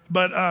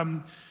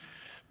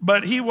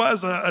 But he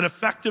was an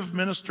effective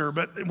minister.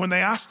 But when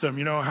they asked him,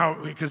 how,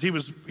 because he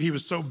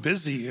was so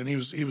busy and he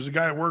was a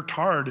guy who worked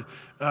hard,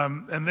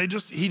 and he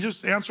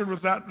just answered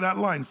with that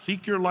line: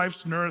 seek your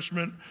life's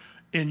nourishment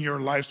in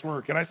your life's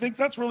work. And I think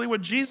that's really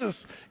what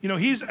Jesus,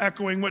 he's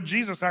echoing what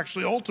Jesus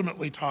actually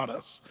ultimately taught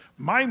us.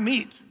 My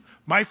meat,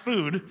 my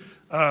food.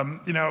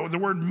 The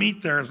word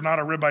meat there is not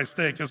a ribeye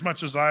steak as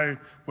much as I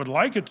would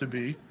like it to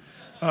be.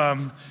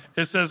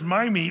 It says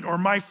my meat or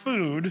my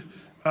food.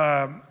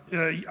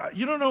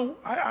 You don't know,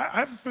 I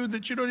have food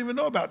that you don't even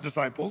know about,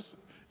 disciples.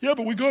 Yeah,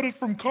 but we got it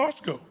from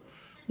Costco.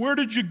 Where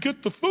did you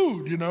get the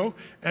food,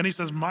 And he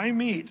says, my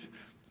meat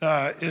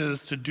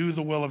is to do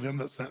the will of him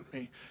that sent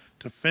me,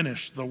 to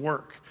finish the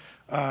work.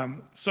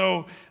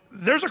 So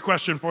there's a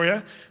question for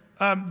you.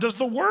 Does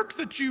the work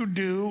that you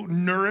do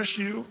nourish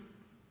you?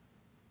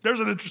 There's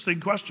an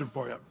interesting question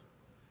for you.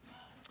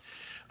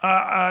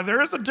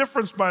 There is a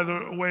difference, by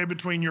the way,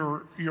 between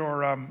your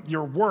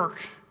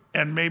work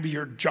and maybe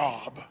your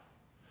job.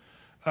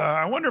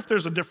 I wonder if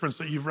there's a difference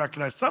that you've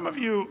recognized. Some of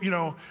you,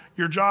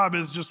 your job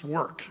is just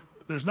work.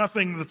 There's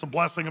nothing that's a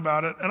blessing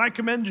about it. And I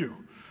commend you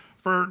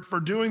for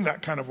doing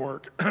that kind of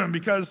work.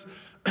 Because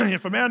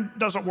if a man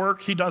doesn't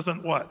work, he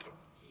doesn't what?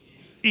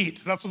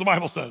 Eat. That's what the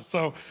Bible says.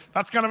 So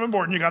that's kind of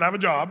important. You got to have a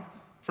job,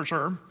 for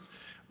sure.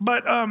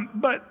 But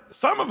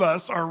some of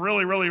us are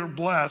really, really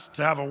blessed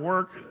to have a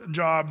work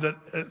job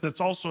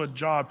that's also a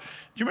job.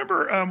 Do you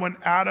remember when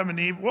Adam and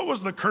Eve, what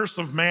was the curse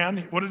of man?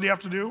 What did he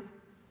have to do?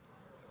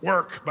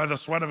 Work by the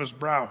sweat of his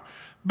brow.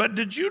 But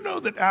did you know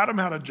that Adam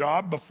had a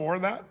job before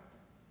that?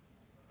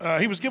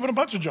 He was given a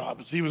bunch of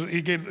jobs.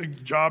 He gave a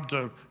job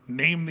to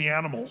name the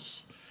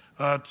animals,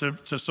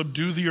 to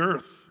subdue the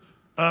earth.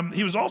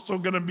 He was also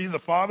going to be the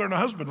father and a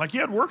husband. Like he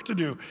had work to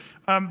do.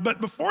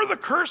 But before the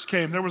curse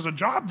came, there was a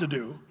job to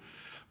do.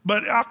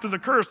 But after the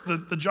curse,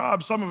 the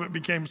job, some of it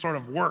became sort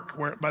of work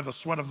by the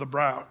sweat of the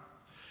brow.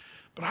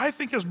 But I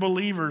think as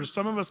believers,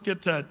 some of us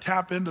get to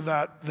tap into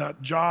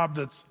that job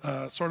that's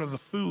sort of the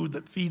food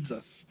that feeds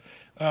us.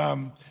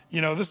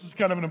 This is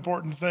kind of an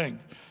important thing.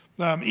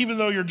 Even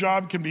though your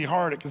job can be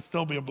hard, it can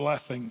still be a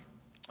blessing.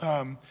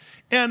 And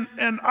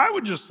I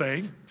would just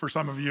say, for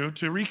some of you,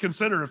 to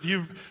reconsider if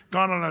you've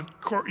gone on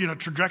a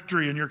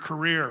trajectory in your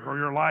career or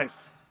your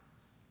life,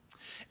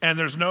 and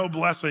there's no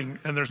blessing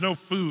and there's no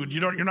food,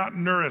 you're not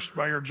nourished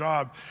by your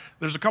job.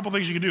 There's a couple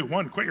things you can do.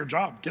 One, quit your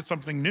job, get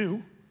something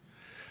new.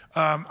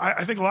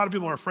 I think a lot of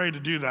people are afraid to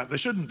do that. They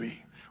shouldn't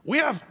be. We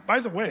have, by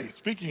the way,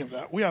 speaking of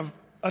that, we have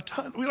a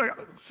ton. We like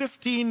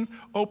 15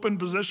 open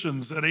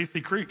positions at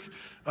Athey Creek.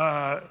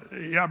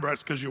 Yeah, Brett,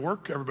 it's because you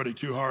work everybody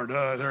too hard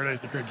there at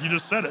Athey Creek. You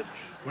just said it.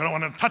 We don't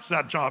want to touch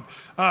that job.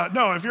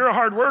 No, if you're a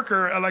hard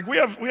worker, like we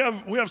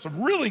have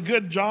some really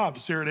good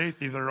jobs here at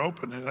Athey that are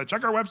open. And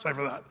check our website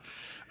for that.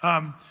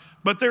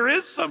 But there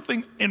is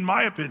something, in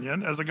my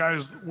opinion, as a guy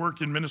who's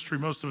worked in ministry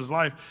most of his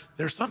life,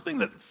 there's something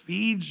that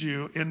feeds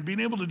you in being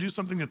able to do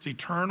something that's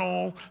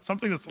eternal,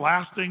 something that's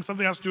lasting,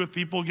 something that has to do with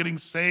people getting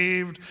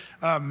saved,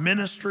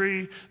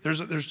 ministry.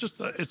 It's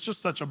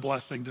just such a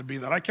blessing to be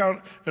that. I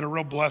count it a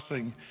real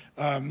blessing.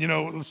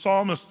 The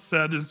psalmist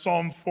said in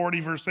Psalm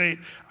 40, verse 8,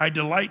 I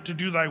delight to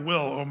do thy will,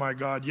 O my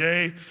God.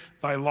 Yea,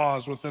 thy law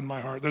is within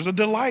my heart. There's a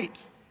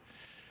delight.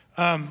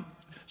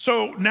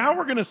 So now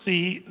we're going to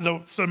see the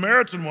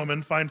Samaritan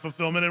woman find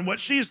fulfillment in what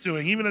she's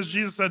doing, even as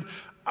Jesus said,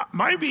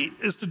 my meat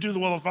is to do the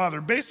will of the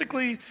Father.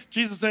 Basically,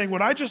 Jesus is saying,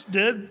 what I just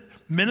did,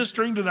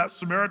 ministering to that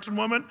Samaritan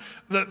woman,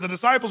 the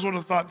disciples would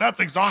have thought, that's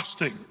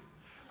exhausting.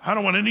 I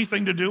don't want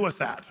anything to do with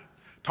that,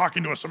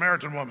 talking to a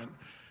Samaritan woman.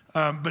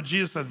 But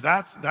Jesus said,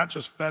 that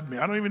just fed me.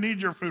 I don't even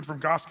need your food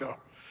from Costco,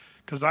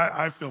 because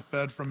I feel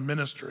fed from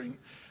ministering.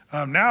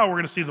 Now we're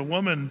going to see the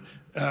woman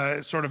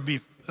sort of be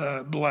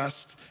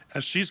blessed,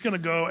 as she's going to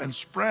go and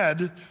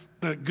spread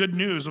the good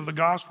news of the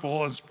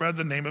gospel and spread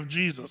the name of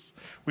Jesus.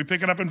 We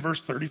pick it up in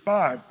verse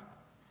 35.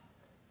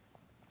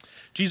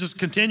 Jesus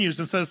continues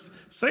and says,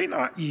 say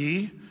not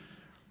ye,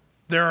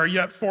 there are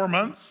yet 4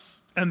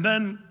 months, and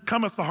then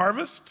cometh the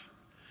harvest?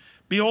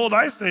 Behold,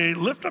 I say,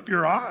 lift up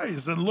your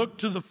eyes and look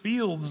to the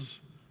fields,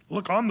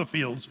 look on the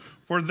fields,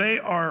 for they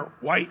are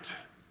white,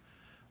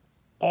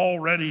 all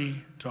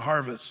ready to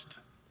harvest.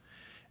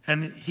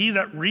 And he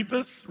that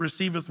reapeth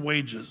receiveth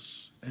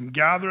wages, and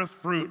gathereth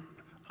fruit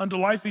unto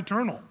life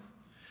eternal,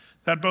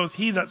 that both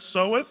he that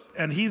soweth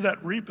and he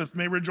that reapeth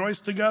may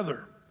rejoice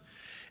together.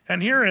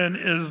 And herein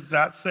is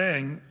that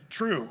saying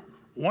true,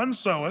 one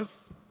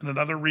soweth and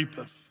another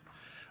reapeth.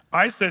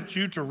 I sent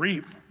you to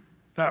reap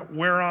that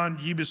whereon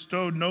ye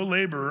bestowed no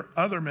labor,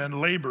 other men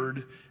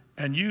labored,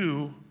 and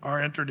you are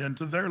entered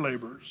into their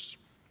labors.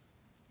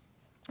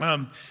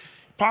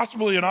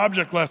 Possibly an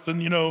object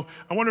lesson, I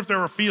wonder if there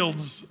were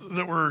fields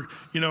that were,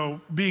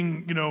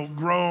 being,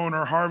 grown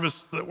or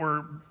harvests that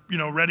were,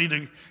 ready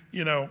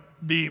to,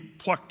 be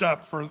plucked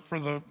up for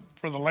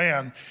the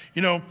land.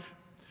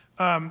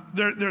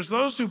 There's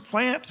those who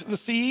plant the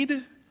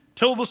seed,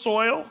 till the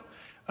soil,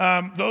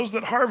 those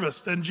that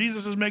harvest, and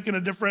Jesus is making a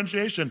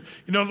differentiation.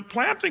 The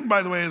planting,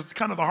 by the way, is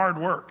kind of the hard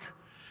work.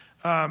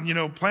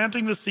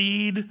 Planting the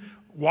seed,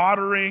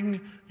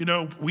 watering,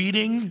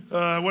 weeding,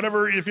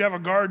 whatever. If you have a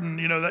garden,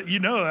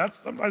 that's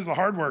sometimes the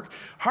hard work.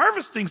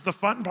 Harvesting's the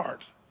fun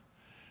part.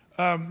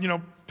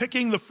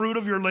 Picking the fruit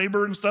of your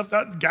labor and stuff,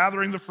 that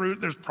gathering the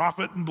fruit, there's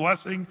profit and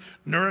blessing,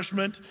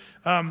 nourishment.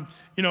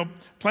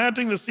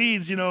 Planting the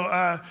seeds,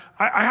 I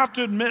have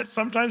to admit,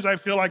 sometimes I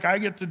feel like I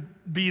get to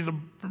be the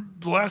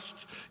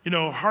blessed,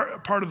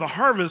 part of the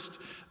harvest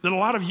that a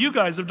lot of you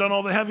guys have done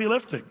all the heavy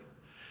lifting.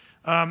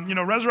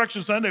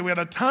 Resurrection Sunday, we had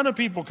a ton of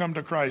people come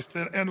to Christ.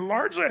 And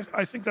largely,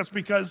 I think that's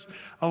because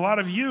a lot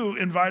of you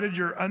invited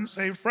your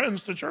unsaved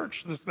friends to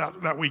church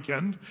that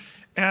weekend.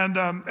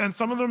 And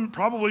some of them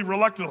probably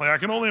reluctantly. I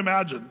can only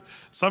imagine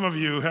some of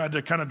you had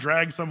to kind of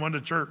drag someone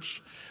to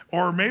church.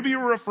 Or maybe you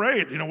were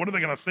afraid, what are they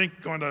going to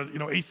think going to,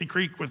 Athey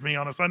Creek with me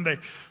on a Sunday?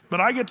 But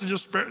I get to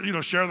just,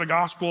 share the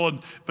gospel.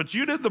 But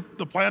you did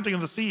the planting of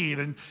the seed.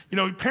 And,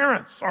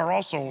 parents are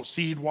also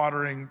seed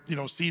watering,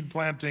 seed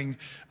planting.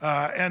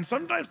 And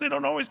sometimes they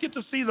don't always get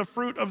to see the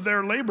fruit of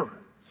their labor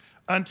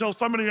until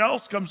somebody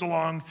else comes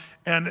along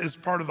and is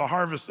part of the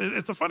harvest.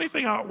 It's a funny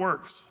thing how it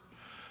works.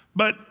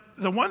 But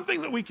the one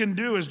thing that we can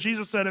do is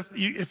Jesus said,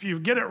 if you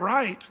get it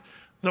right,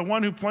 the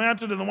one who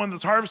planted and the one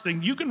that's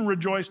harvesting, you can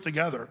rejoice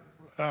together.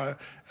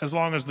 As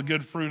long as the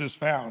good fruit is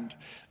found.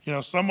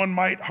 Someone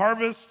might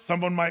harvest,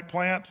 someone might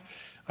plant,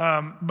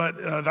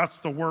 but that's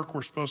the work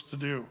we're supposed to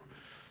do.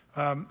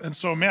 And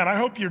so, man, I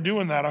hope you're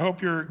doing that. I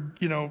hope you're,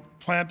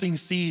 planting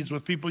seeds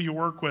with people you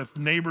work with,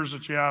 neighbors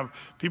that you have,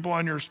 people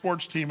on your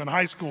sports team in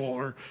high school,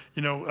 or,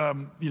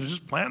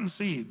 just planting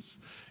seeds.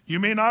 You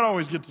may not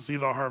always get to see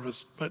the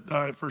harvest,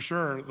 but for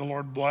sure, the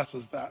Lord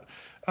blesses that.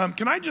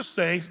 Can I just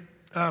say,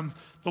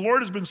 the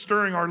Lord has been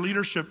stirring our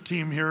leadership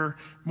team here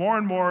more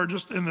and more,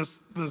 just in this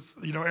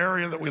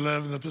area that we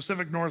live in the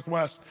Pacific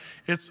Northwest.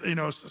 It's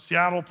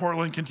Seattle,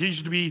 Portland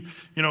continues to be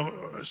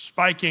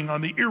spiking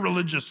on the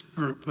irreligious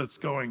group that's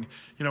going.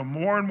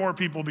 More and more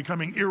people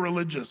becoming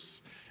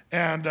irreligious,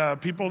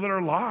 and people that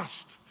are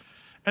lost.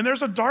 And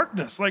there's a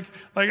darkness. Like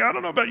I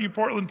don't know about you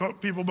Portland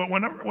people, but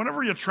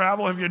whenever you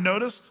travel, have you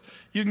noticed?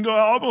 You can go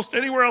almost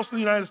anywhere else in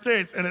the United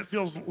States, and it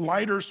feels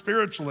lighter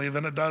spiritually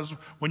than it does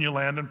when you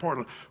land in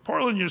Portland.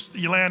 Portland,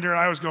 you land here, and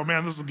I always go,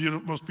 man, this is the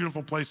most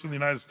beautiful place in the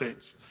United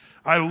States.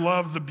 I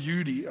love the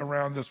beauty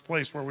around this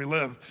place where we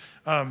live,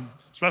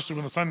 especially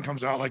when the sun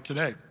comes out like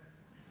today.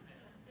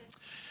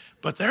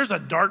 But there's a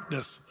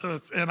darkness,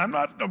 and I'm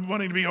not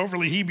wanting to be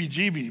overly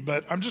heebie-jeebie,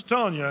 but I'm just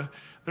telling you,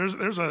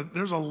 there's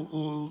a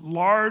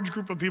large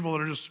group of people that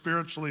are just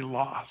spiritually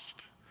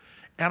lost.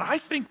 And I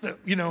think that,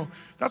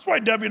 that's why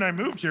Debbie and I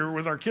moved here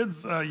with our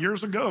kids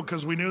years ago,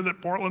 because we knew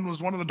that Portland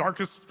was one of the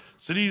darkest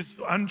cities,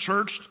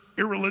 unchurched,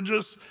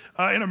 irreligious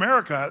in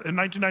America. In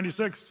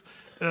 1996,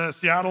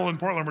 Seattle and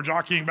Portland were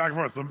jockeying back and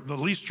forth, the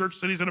least church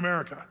cities in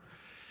America.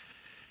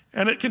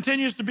 And it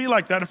continues to be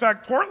like that. In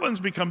fact, Portland's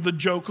become the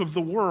joke of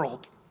the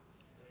world.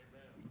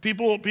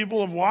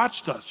 People have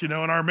watched us, and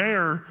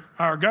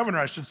our governor,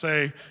 I should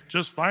say,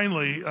 just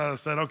finally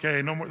said,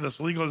 okay, no more, this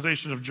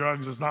legalization of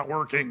drugs is not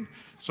working.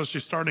 So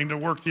she's starting to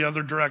work the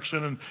other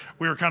direction. And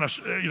we were kind of,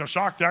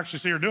 shocked to actually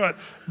see her do it.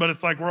 But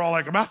it's like, we're all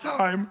like, about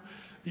time,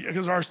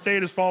 because our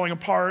state is falling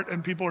apart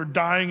and people are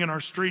dying in our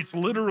streets,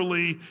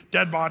 literally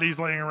dead bodies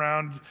laying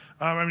around.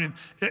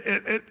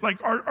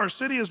 Our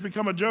city has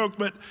become a joke.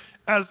 But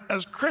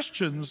as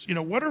Christians,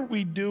 what are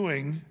we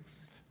doing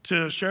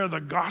to share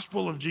the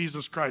gospel of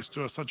Jesus Christ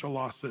to such a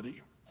lost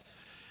city?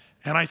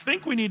 And I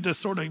think we need to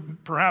sort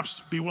of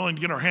perhaps be willing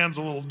to get our hands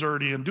a little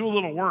dirty and do a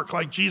little work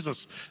like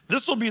Jesus.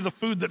 This will be the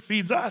food that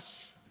feeds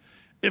us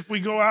if we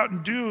go out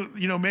and do,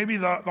 maybe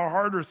the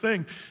harder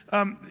thing.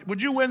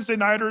 Would you Wednesday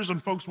nighters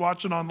and folks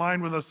watching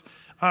online with us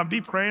be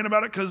praying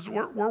about it? Because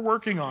we're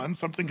working on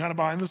something kind of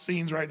behind the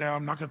scenes right now.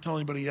 I'm not going to tell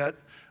anybody yet.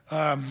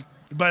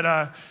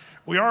 But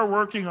we are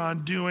working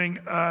on doing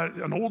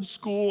an old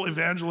school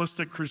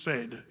evangelistic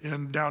crusade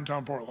in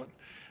downtown Portland.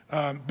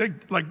 Big,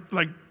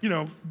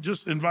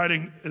 just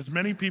inviting as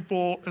many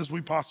people as we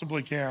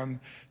possibly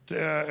can to,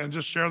 and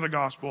just share the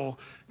gospel,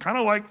 kind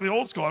of like the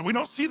old school. And we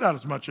don't see that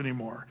as much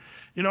anymore.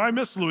 I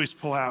miss Luis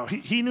Palau.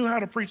 He knew how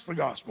to preach the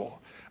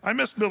gospel. I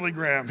miss Billy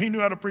Graham. He knew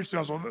how to preach the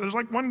gospel. There's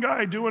like one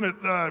guy doing it,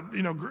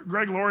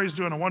 Greg Laurie's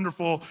doing a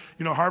wonderful,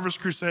 harvest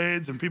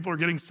crusades, and people are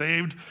getting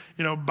saved,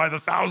 by the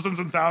thousands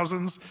and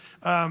thousands.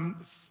 I'm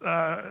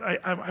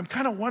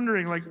kind of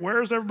wondering,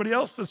 where's everybody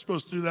else that's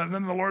supposed to do that? And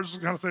then the Lord's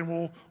kind of saying,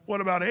 well, what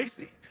about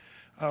Athey?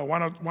 Why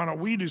don't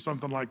we do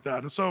something like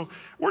that? And so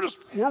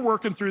we're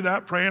working through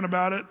that, praying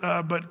about it,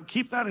 but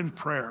keep that in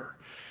prayer.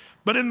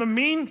 But in the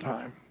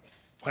meantime,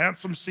 plant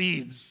some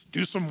seeds,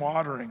 do some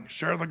watering,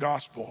 share the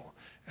gospel,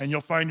 and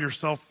you'll find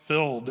yourself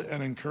filled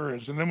and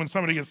encouraged. And then when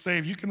somebody gets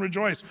saved, you can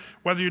rejoice.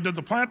 Whether you did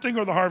the planting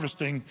or the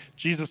harvesting,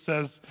 Jesus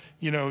says,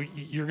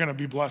 you're going to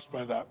be blessed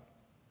by that.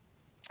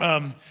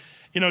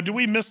 Do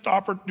we miss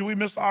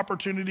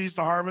opportunities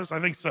to harvest? I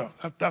think so.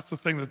 That's the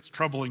thing that's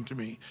troubling to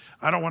me.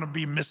 I don't want to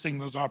be missing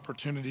those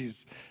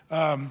opportunities.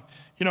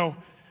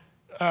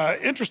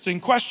 Interesting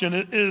question.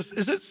 Is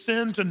it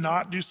sin to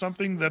not do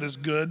something that is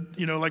good?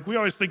 We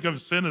always think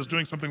of sin as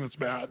doing something that's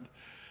bad.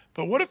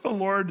 But what if the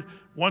Lord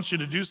wants you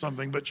to do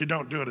something, but you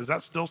don't do it? Is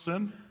that still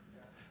sin?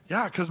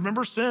 Yeah, because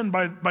remember, sin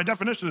by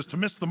definition is to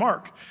miss the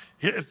mark.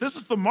 If this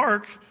is the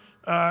mark,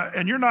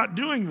 and you're not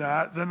doing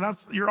that, then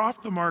you're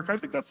off the mark. I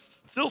think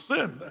that's still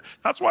sin.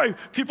 That's why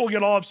people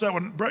get all upset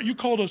when, Brett, you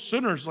called us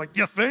sinners. Like,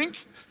 you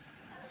think?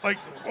 It's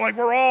like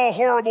we're all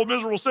horrible,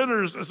 miserable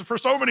sinners for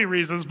so many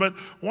reasons. But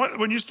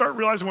when you start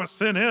realizing what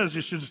sin is,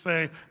 you should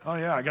say, oh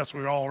yeah, I guess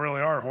we all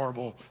really are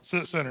horrible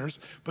sinners.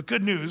 But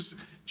good news,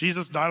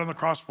 Jesus died on the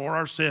cross for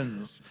our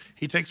sins.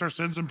 He takes our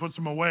sins and puts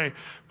them away.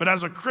 But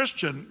as a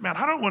Christian, man,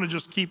 I don't want to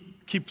just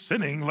keep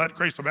sinning, let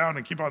grace abound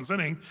and keep on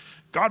sinning.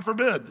 God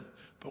forbid.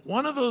 But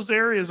one of those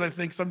areas I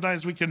think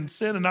sometimes we can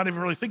sin and not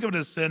even really think of it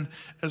as sin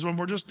is when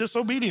we're just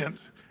disobedient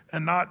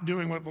and not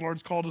doing what the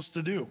Lord's called us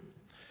to do.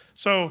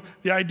 So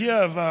the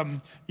idea of,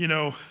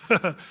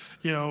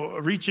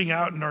 reaching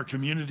out in our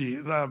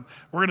community, we're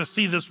going to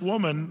see this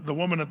woman, the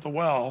woman at the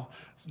well,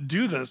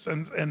 do this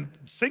and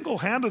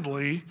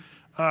single-handedly,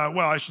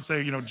 I should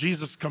say,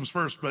 Jesus comes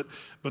first, but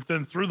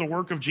then through the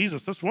work of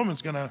Jesus, this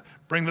woman's going to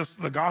bring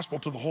the gospel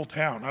to the whole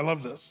town. I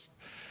love this.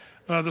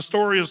 The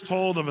story is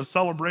told of a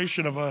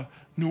celebration of a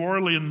New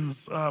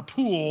Orleans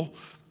pool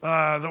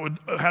that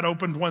had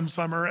opened one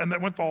summer and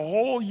that went the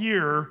whole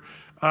year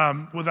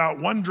without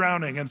one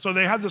drowning. And so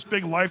they had this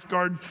big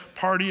lifeguard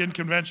party and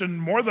convention,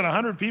 more than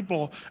 100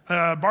 people,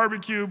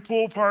 barbecue,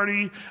 pool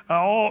party,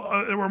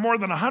 there were more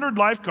than 100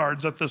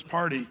 lifeguards at this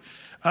party.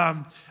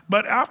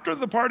 But after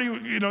the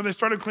party, they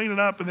started cleaning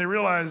up and they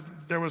realized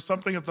there was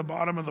something at the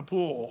bottom of the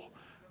pool.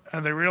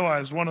 And they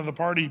realized one of the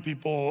party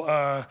people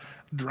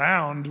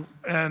drowned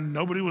and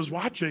nobody was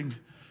watching.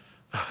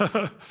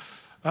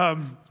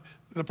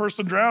 The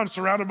person drowned,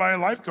 surrounded by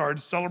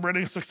lifeguards,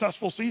 celebrating a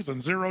successful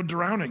season, 0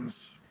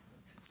 drownings.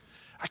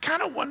 I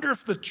kind of wonder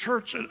if the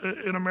church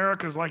in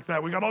America is like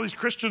that. We got all these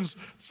Christians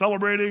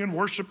celebrating and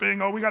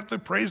worshiping. Oh, we got the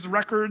praise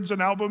records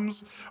and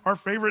albums, our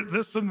favorite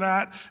this and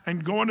that,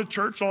 and going to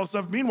church, all this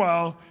stuff.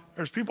 Meanwhile,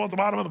 there's people at the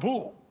bottom of the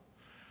pool.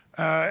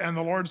 And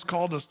the Lord's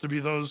called us to be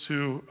those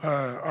who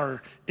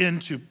are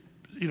into,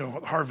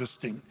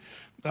 harvesting.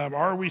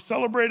 Are we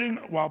celebrating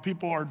while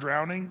people are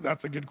drowning?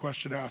 That's a good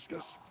question to ask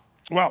us.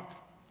 Well,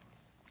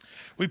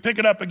 we pick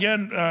it up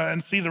again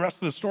and see the rest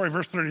of the story,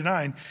 verse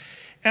 39.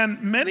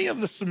 And many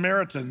of the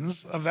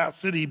Samaritans of that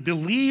city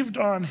believed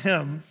on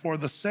him for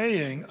the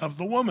saying of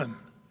the woman,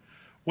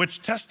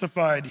 which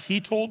testified, he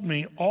told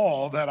me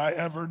all that I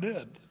ever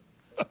did.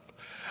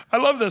 I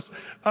love this.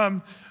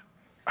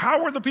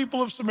 How were the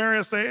people of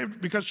Samaria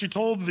saved? Because she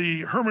told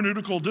the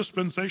hermeneutical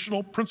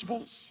dispensational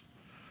principles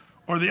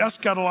or the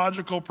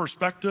eschatological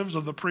perspectives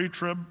of the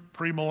pre-trib,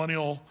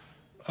 pre-millennial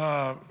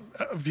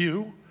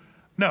view?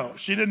 No,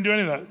 she didn't do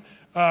any of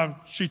that.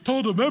 She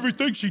told them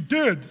everything she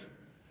did.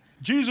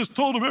 Jesus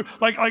told him,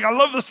 I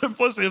love the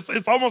simplicity.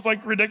 It's almost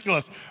like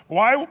ridiculous.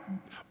 Why,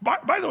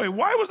 by the way,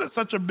 why was it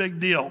such a big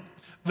deal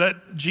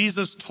that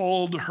Jesus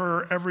told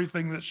her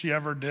everything that she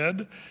ever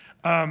did?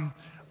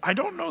 I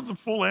don't know the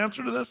full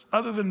answer to this,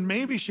 other than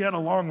maybe she had a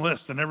long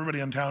list and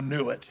everybody in town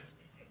knew it.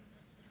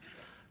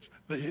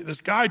 This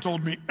guy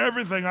told me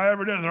everything I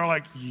ever did. And they're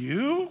like,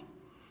 you?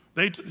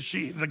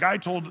 The guy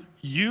told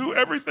you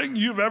everything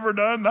you've ever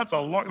done? That's a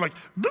long,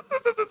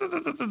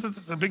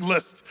 a big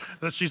list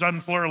that she's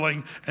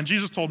unfurling. And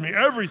Jesus told me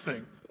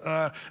everything.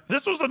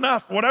 This was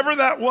enough. Whatever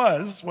that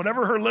was,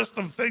 whatever her list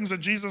of things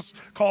that Jesus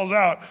calls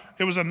out,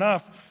 it was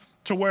enough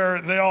to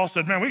where they all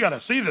said, man, we got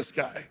to see this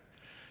guy.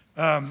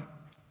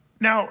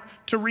 Now,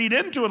 to read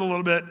into it a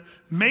little bit,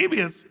 maybe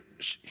it's,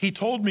 he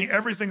told me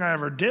everything I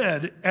ever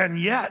did, and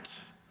yet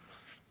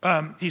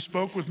he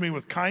spoke with me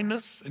with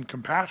kindness and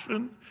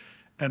compassion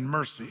and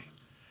mercy.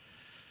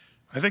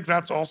 I think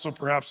that's also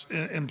perhaps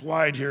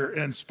implied here.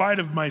 In spite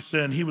of my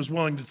sin, he was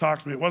willing to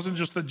talk to me. It wasn't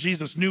just that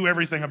Jesus knew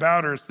everything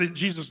about her.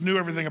 Jesus knew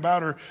everything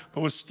about her,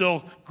 but was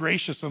still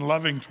gracious and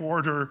loving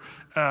toward her.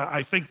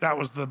 I think that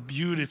was the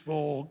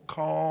beautiful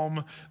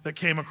calm that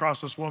came across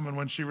this woman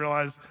when she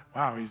realized,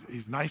 wow,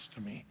 he's nice to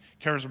me,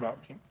 cares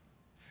about me.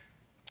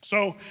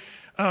 So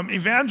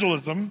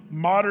evangelism,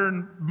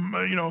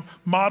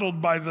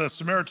 modeled by the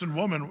Samaritan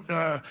woman,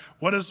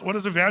 what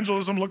does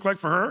evangelism look like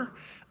for her?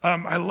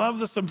 I love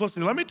the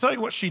simplicity. Let me tell you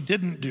what she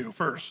didn't do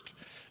first.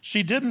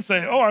 She didn't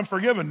say, oh, I'm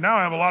forgiven. Now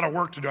I have a lot of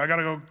work to do. I got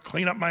to go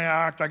clean up my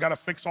act. I got to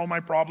fix all my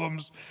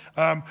problems.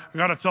 I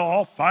got to tell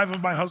all 5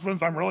 of my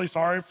husbands I'm really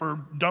sorry for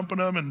dumping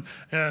them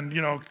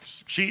and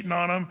cheating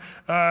on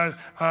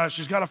them.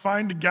 She's got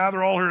to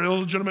gather all her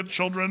illegitimate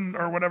children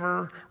or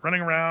whatever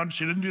running around.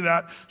 She didn't do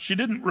that. She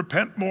didn't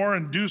repent more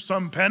and do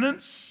some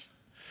penance.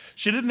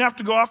 She didn't have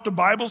to go off to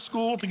Bible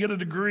school to get a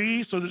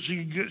degree so that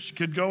she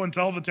could go and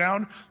tell the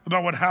town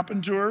about what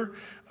happened to her.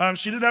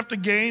 She didn't have to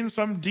gain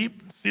some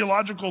deep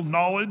theological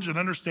knowledge and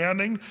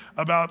understanding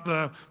about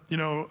the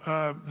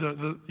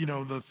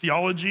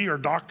theology or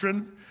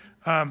doctrine.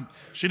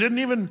 She didn't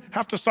even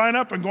have to sign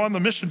up and go on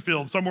the mission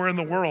field somewhere in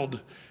the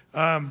world.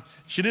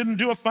 She didn't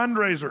do a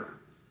fundraiser.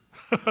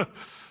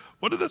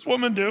 What did this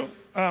woman do?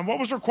 What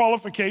was her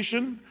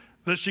qualification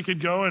that she could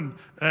go and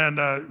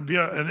be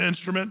an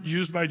instrument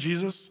used by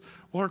Jesus?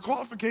 Well, her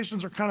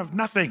qualifications are kind of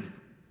nothing.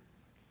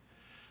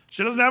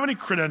 She doesn't have any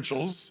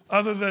credentials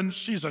other than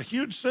she's a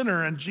huge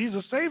sinner and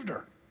Jesus saved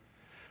her.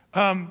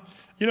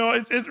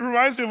 It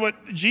reminds me of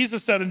what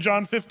Jesus said in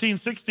John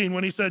 15:16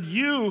 when he said,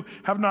 you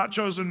have not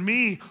chosen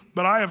me,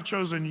 but I have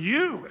chosen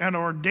you and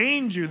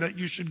ordained you that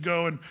you should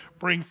go and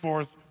bring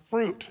forth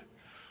fruit.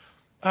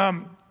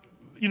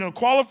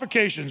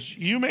 Qualifications.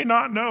 You may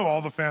not know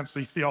all the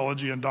fancy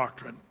theology and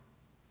doctrine,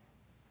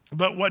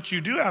 but what you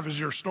do have is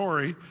your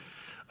story.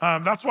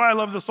 That's why I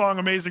love the song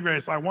Amazing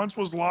Grace. I once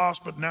was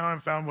lost, but now I'm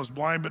found, was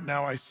blind, but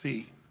now I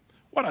see.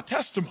 What a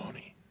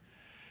testimony.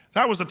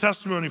 That was a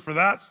testimony for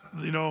that,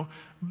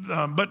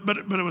 but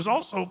it was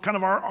also kind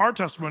of our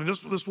testimony.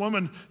 This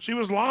woman, she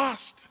was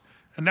lost,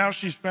 and now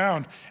she's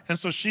found. And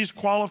so she's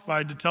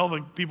qualified to tell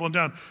the people in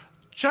town,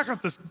 check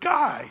out this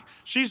guy.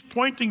 She's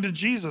pointing to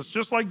Jesus,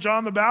 just like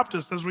John the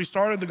Baptist as we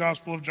started the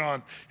Gospel of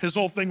John. His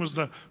whole thing was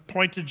to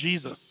point to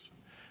Jesus.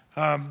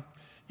 What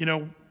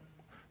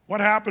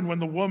happened when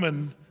the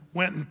woman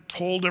went and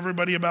told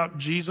everybody about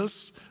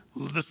Jesus?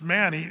 This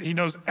man, he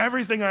knows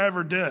everything I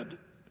ever did,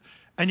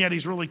 and yet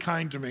he's really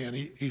kind to me, and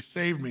he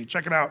saved me.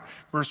 Check it out.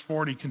 Verse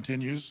 40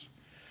 continues.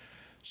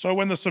 So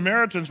when the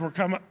Samaritans were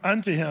come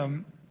unto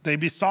him, they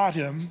besought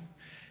him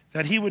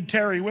that he would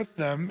tarry with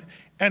them,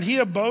 and he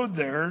abode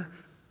there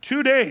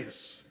 2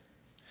 days.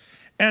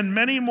 And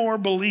many more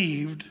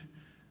believed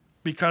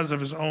because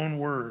of his own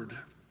word.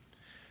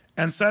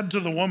 And said to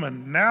the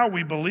woman, now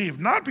we believe,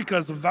 not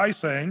because of thy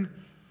saying,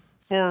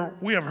 for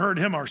we have heard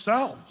him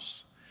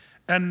ourselves,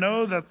 and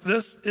know that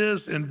this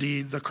is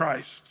indeed the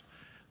Christ,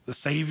 the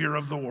Savior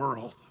of the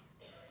world.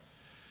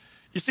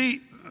 You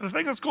see, the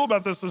thing that's cool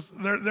about this is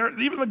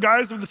even the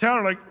guys of the town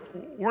are like,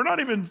 we're not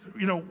even,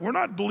 we're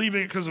not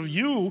believing it because of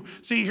you.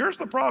 See, here's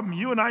the problem.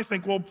 You and I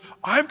think, well,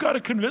 I've got to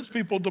convince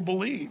people to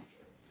believe.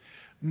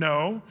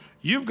 No,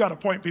 you've got to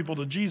point people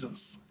to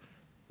Jesus.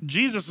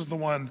 Jesus is the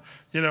one,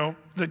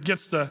 that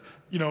gets to,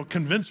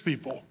 convince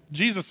people.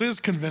 Jesus is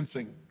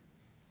convincing.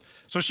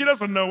 So she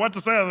doesn't know what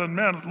to say other than,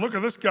 man, look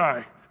at this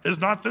guy. Is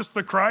not this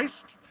the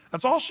Christ?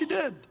 That's all she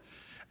did.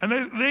 And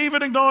they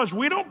even acknowledged,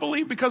 we don't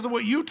believe because of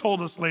what you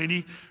told us,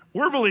 lady.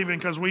 We're believing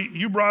because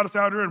you brought us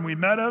out here and we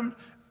met him.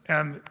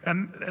 And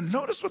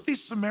notice what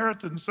these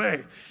Samaritans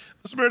say.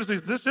 The Samaritans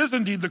say, this is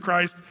indeed the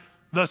Christ,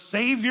 the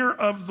Savior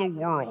of the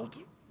world.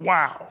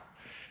 Wow.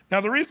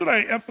 Now, the reason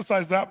I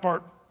emphasize that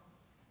part,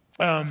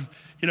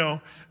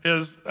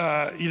 is,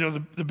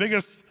 the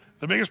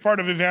biggest part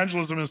of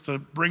evangelism is to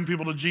bring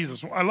people to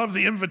Jesus. I love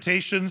the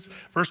invitations.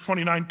 Verse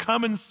 29,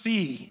 come and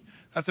see.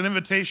 That's an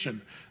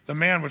invitation. The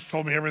man which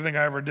told me everything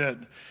I ever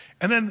did.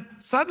 And then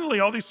suddenly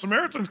all these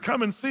Samaritans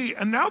come and see,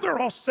 and now they're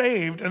all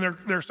saved, and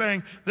they're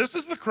saying, this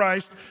is the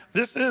Christ,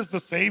 this is the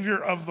Savior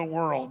of the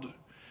world.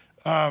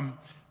 The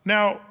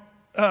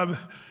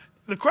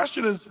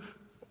question is,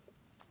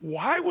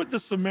 why would the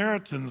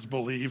Samaritans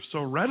believe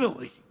so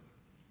readily?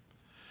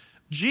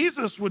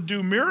 Jesus would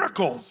do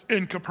miracles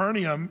in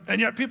Capernaum,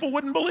 and yet people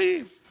wouldn't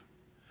believe.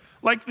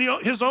 Like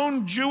his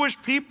own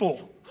Jewish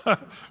people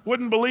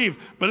wouldn't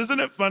believe. But isn't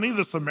it funny,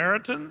 the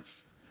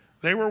Samaritans,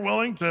 they were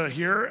willing to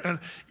hear. And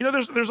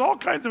there's all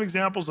kinds of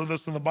examples of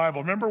this in the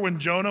Bible. Remember when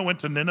Jonah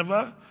went to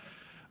Nineveh?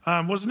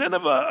 Was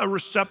Nineveh a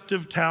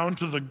receptive town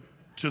to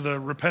the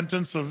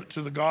repentance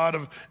to the God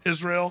of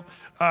Israel?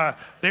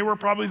 They were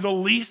probably the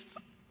least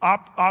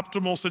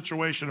optimal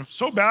situation.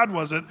 So bad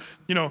was it,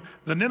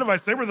 the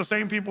Ninevites, they were the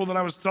same people that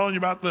I was telling you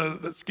about,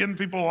 that skinned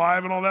people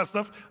alive and all that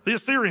stuff. The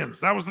Assyrians,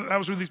 that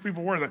was who these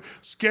people were, the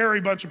scary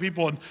bunch of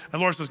people. And the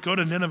Lord says, go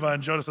to Nineveh.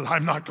 And Jonah says,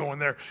 I'm not going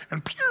there.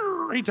 And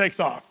he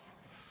takes off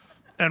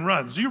and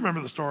runs. You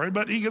remember the story,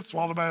 but he gets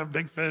swallowed by a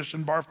big fish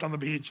and barfed on the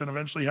beach and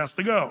eventually has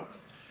to go.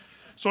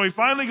 So he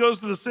finally goes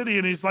to the city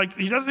and he's like,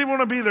 he doesn't even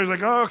want to be there. He's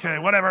like, oh, okay,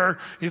 whatever.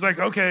 He's like,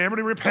 okay,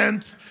 everybody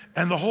repent.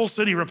 And the whole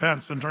city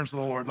repents and turns to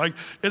the Lord. Like,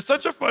 it's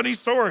such a funny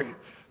story.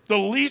 The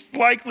least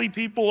likely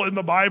people in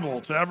the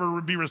Bible to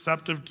ever be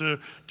receptive to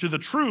the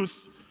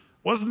truth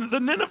was the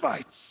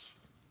Ninevites.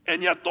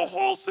 And yet the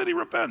whole city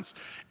repents.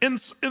 In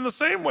the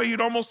same way,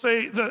 you'd almost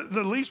say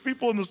the least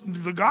people in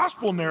the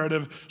gospel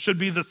narrative should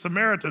be the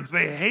Samaritans.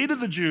 They hated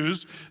the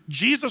Jews.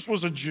 Jesus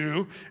was a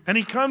Jew. And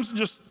he comes and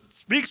just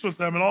speaks with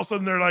them. And all of a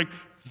sudden they're like,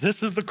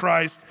 this is the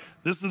Christ.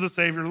 This is the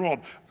Savior of the world.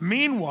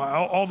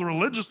 Meanwhile, all the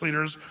religious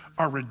leaders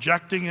are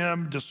rejecting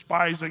him,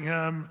 despising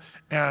him,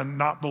 and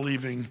not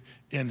believing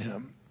in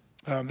him.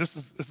 This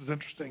is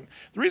interesting.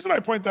 The reason I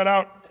point that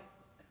out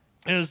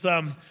is,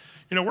 we're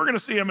going to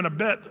see him in a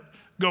bit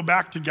go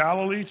back to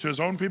Galilee, to his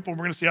own people, and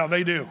we're going to see how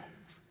they do.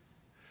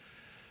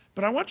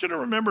 But I want you to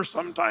remember,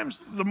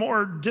 sometimes the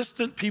more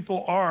distant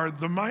people are,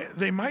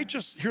 they might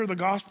just hear the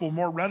gospel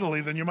more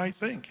readily than you might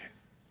think.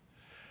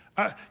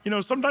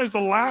 Sometimes the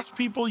last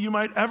people you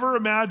might ever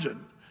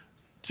imagine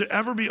to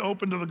ever be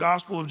open to the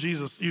gospel of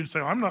Jesus, you'd say,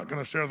 I'm not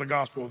going to share the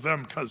gospel with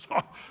them because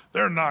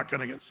they're not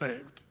going to get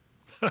saved.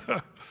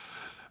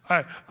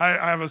 I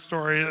have a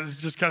story that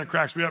just kind of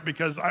cracks me up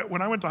because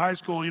when I went to high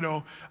school,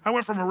 I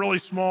went from a really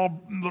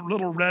small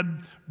little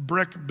red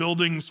brick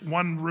buildings,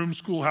 one-room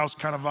schoolhouse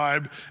kind of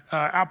vibe,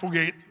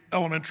 Applegate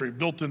Elementary,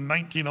 built in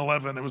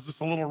 1911. It was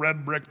just a little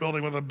red brick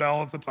building with a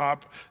bell at the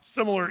top,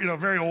 similar,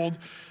 very old.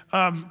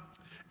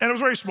 And it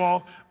was very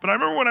small, but I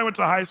remember when I went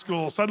to high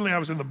school, suddenly I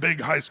was in the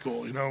big high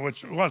school,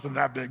 which wasn't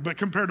that big, but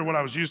compared to what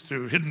I was used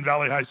to, Hidden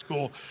Valley High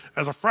School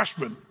as a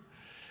freshman.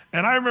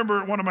 And I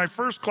remember one of my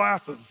first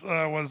classes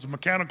was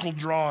mechanical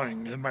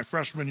drawing in my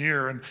freshman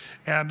year.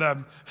 And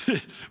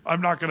I'm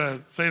not gonna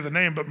say the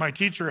name, but my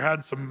teacher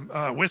had some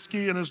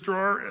whiskey in his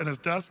drawer in his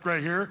desk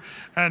right here.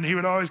 And he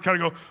would always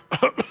kind of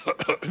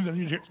go, and then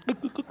you'd hear,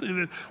 and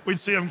then we'd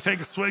see him take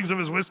swings of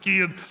his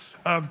whiskey.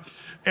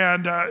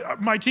 And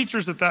my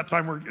teachers at that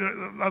time were,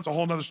 that's a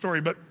whole nother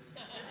story, but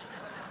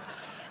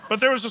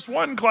there was this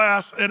one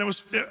class, and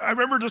I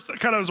remember just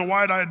kind of as a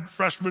wide-eyed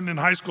freshman in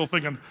high school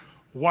thinking,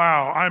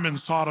 wow, I'm in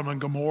Sodom and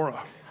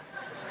Gomorrah.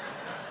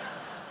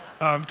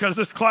 Because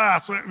this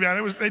class,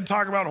 man, they'd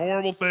talk about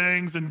horrible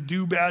things and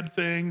do bad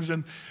things.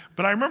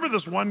 But I remember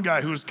this one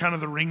guy who was kind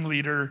of the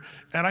ringleader,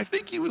 and I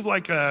think he was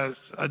like a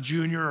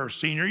junior or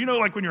senior.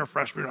 Like when you're a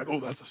freshman, you're like, oh,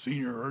 that's a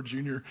senior or a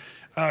junior.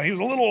 He was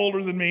a little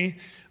older than me.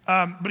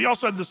 But he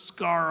also had this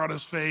scar on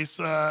his face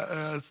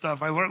and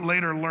stuff. I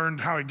later learned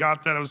how he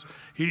got that.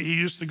 He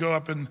used to go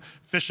up and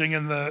fishing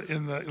in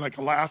the like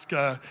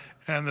Alaska,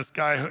 and this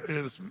guy,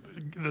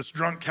 this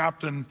drunk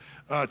captain,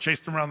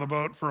 chased him around the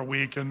boat for a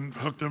week and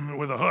hooked him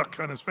with a hook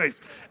on his face.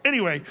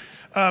 Anyway,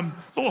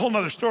 it's a whole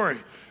nother story.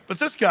 But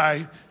this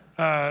guy,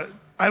 I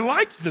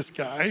liked this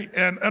guy,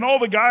 and all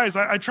the guys,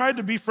 I tried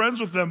to be friends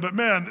with them, but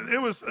man,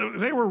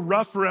 they were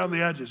rough around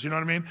the edges. You know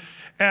what I mean?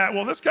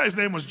 Well, this guy's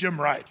name was Jim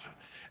Wright.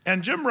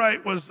 And Jim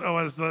Wright was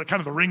the kind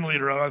of the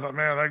ringleader. I thought,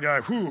 man, that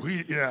guy,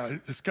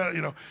 it's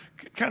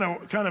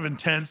kind of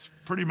intense,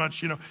 pretty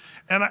much,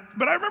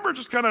 But I remember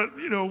just kind of,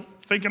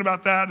 thinking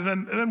about that,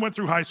 and then went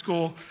through high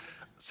school.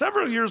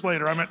 Several years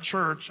later, I'm at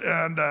church,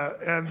 and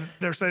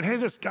they're saying, hey,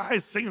 this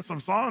guy's singing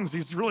some songs.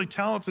 He's a really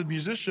talented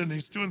musician.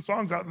 He's doing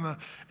songs out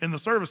in the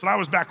service. And I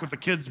was back with the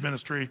kids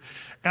ministry.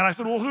 And I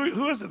said, well,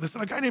 who is it? They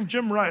said, a guy named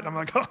Jim Wright. And I'm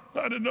like, oh,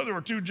 I didn't know there were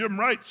two Jim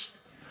Wrights.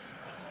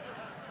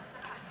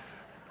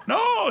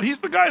 No,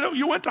 he's the guy that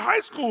you went to high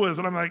school with.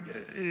 And I'm like,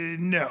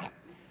 no,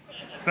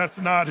 that's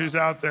not who's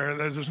out there.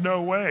 There's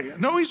no way.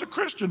 No, he's a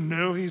Christian.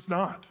 No, he's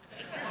not.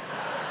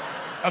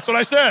 That's what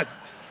I said.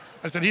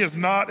 I said, he is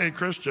not a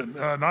Christian,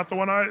 not the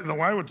one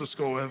I went to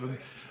school with. And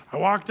I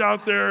walked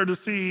out there to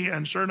see,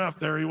 and sure enough,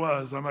 there he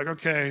was. I'm like,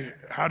 okay,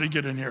 how'd he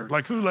get in here?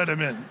 Like, who let him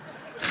in?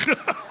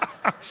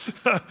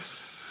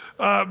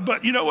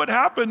 But what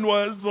happened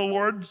was the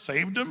Lord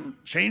saved him,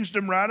 changed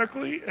him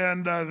radically,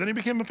 and then he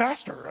became a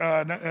pastor.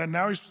 And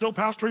now he's still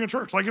pastoring a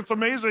church. Like, it's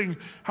amazing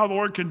how the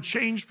Lord can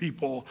change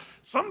people.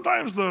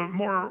 Sometimes the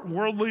more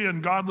worldly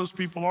and godless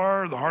people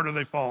are, the harder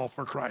they fall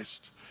for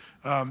Christ.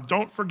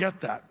 Don't forget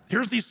that.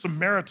 Here's these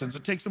Samaritans.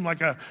 It takes them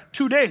like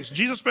 2 days.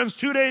 Jesus spends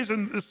 2 days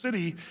in the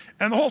city,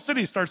 and the whole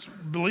city starts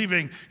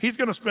believing he's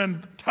going to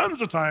spend tons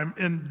of time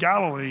in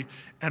Galilee,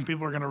 and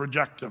people are going to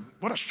reject him.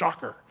 What a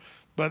shocker.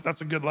 But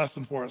that's a good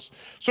lesson for us.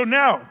 So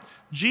now,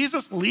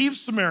 Jesus leaves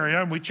Samaria,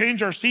 and we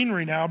change our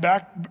scenery now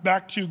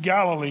back to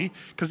Galilee,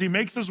 because he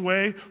makes his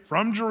way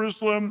from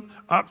Jerusalem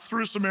up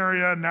through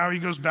Samaria, and now he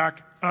goes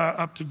back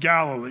up to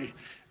Galilee.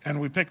 And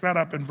we pick that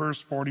up in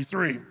verse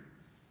 43.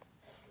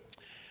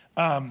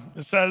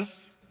 It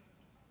says,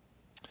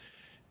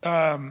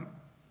 and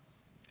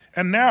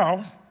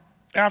now,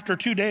 after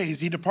 2 days,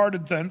 he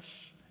departed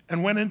thence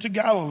and went into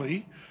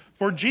Galilee,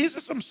 for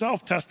Jesus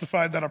himself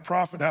testified that a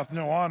prophet hath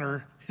no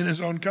honor in his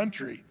own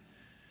country.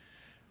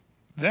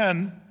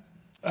 Then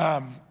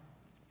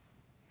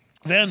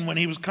when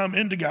he was come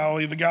into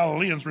Galilee, the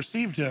Galileans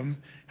received him,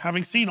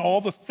 having seen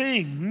all the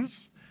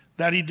things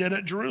that he did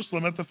at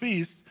Jerusalem at the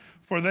feast,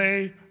 for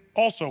they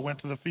also went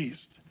to the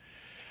feast.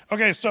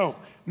 Okay, so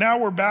now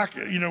we're back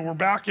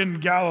in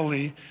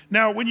Galilee.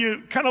 Now, when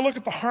you kind of look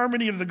at the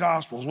harmony of the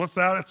Gospels, what's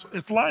that?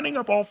 It's lining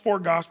up all 4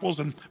 Gospels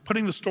and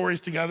putting the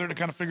stories together to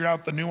kind of figure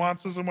out the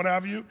nuances and what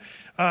have you.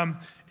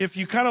 If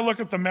you kind of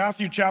look at the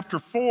Matthew chapter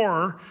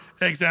 4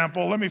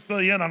 example, let me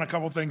fill you in on a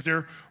couple things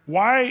here.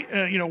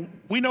 Why,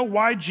 we know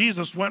why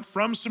Jesus went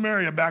from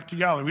Samaria back to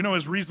Galilee. We know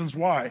his reasons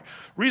why.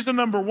 Reason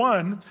number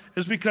 1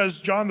 is because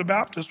John the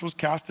Baptist was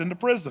cast into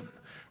prison.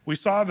 We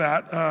saw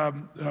that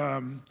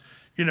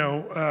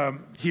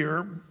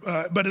here,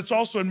 but it's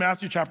also in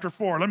Matthew chapter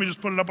 4. Let me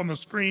just put it up on the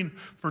screen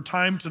for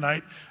time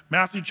tonight.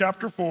 Matthew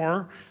chapter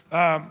 4,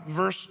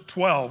 verse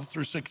 12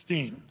 through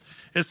 16.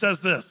 It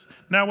says this,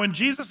 now when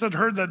Jesus had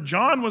heard that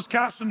John was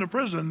cast into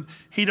prison,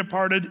 he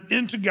departed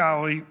into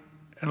Galilee,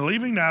 and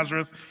leaving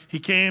Nazareth, he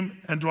came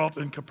and dwelt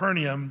in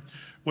Capernaum,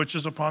 which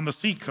is upon the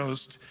sea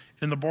coast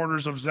in the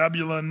borders of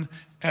Zebulun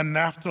and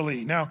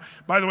Naphtali. Now,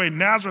 by the way,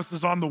 Nazareth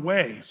is on the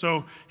way.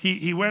 So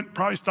he went,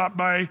 probably stopped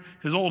by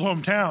his old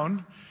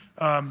hometown,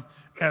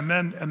 and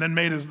then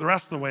made the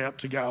rest of the way up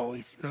to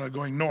Galilee,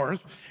 going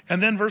north.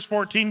 And then verse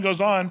 14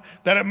 goes on,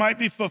 that it might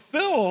be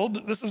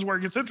fulfilled, this is where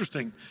it gets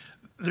interesting.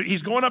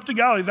 He's going up to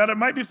Galilee, that it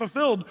might be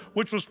fulfilled,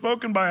 which was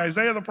spoken by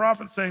Isaiah the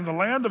prophet, saying, the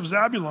land of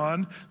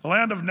Zebulun, the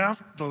land of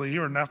Naphtali,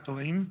 or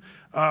Naphthalim,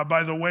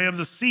 by the way of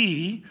the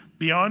sea,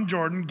 beyond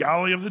Jordan,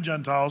 Galilee of the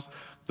Gentiles,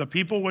 the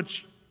people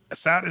which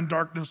sat in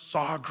darkness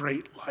saw a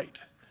great light.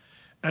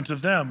 And to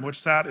them which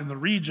sat in the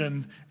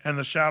region and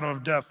the shadow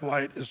of death,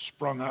 light is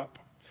sprung up.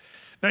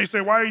 Now you say,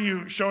 why are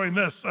you showing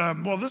this?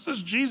 Well, this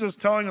is Jesus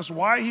telling us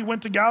why he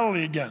went to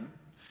Galilee again.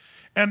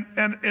 And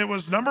it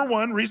was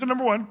reason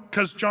number one,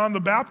 because John the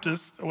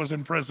Baptist was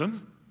in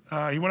prison.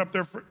 He went up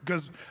there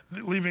because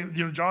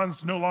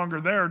John's no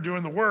longer there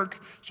doing the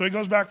work. So he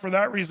goes back for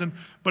that reason.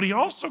 But he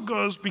also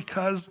goes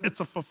because it's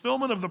a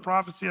fulfillment of the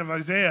prophecy of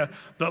Isaiah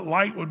that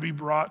light would be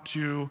brought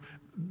to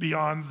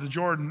beyond the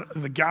Jordan,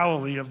 the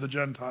Galilee of the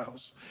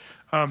Gentiles.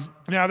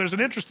 Now, there's an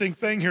interesting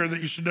thing here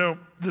that you should know.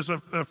 There's a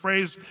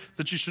phrase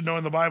that you should know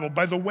in the Bible,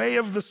 by the way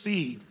of the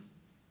sea.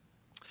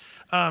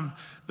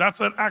 That's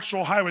an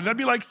actual highway. That'd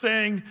be like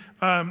saying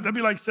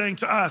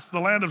to us, the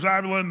land of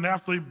Zebulun and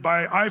Naphtali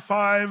by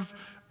I-5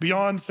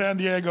 beyond San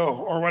Diego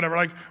or whatever.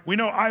 Like, we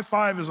know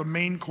I-5 is a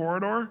main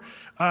corridor.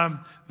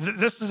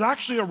 This is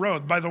actually a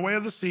road. By the way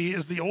of the sea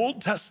is the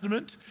Old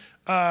Testament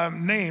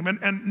name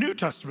and New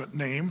Testament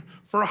name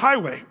for a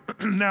highway.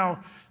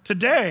 Now,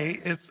 today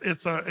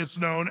it's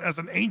known as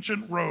an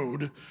ancient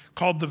road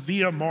called the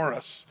Via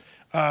Maris.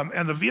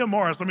 And the Via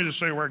Maris, let me just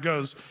show you where it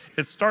goes.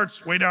 It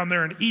starts way down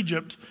there in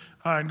Egypt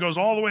and goes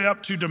all the way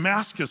up to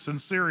Damascus in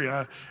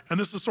Syria. And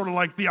this is sort of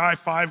like the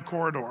I-5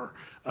 corridor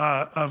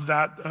of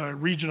that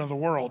region of the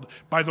world.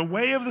 By the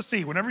way of the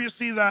sea, whenever you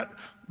see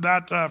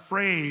that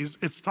phrase,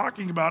 it's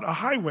talking about a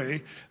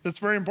highway that's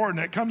very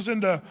important. It comes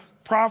into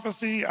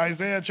prophecy,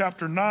 Isaiah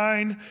chapter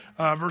 9,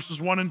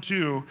 verses 1 and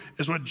 2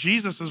 is what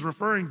Jesus is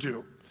referring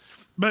to.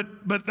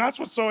 But that's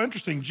what's so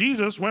interesting.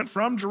 Jesus went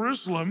from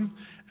Jerusalem,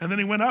 and then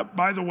he went up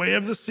by the way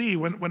of the sea.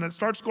 When it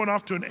starts going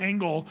off to an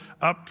angle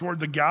up toward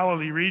the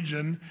Galilee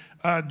region,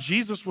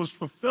 Jesus was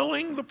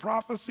fulfilling the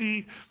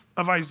prophecy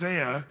of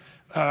Isaiah,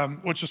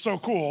 which is so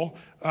cool.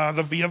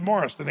 The Via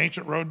Maris, an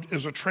ancient road,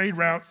 is a trade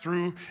route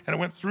through, and it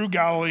went through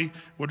Galilee,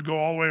 would go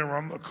all the way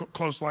around the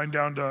coastline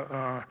down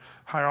to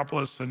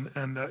Hierapolis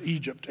and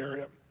Egypt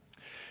area.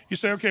 You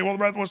say, okay, well,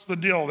 what's the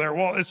deal there?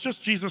 Well, it's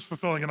just Jesus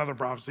fulfilling another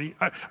prophecy.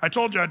 I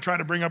told you I'd try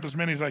to bring up as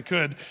many as I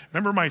could.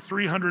 Remember my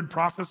 300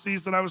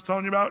 prophecies that I was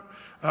telling you about?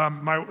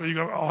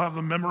 I'll have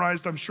them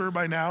memorized, I'm sure,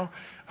 by now.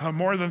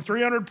 More than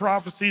 300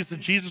 prophecies that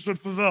Jesus would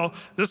fulfill.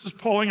 This is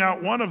pulling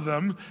out one of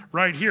them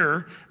right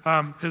here.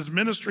 His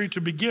ministry to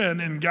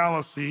begin in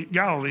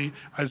Galilee,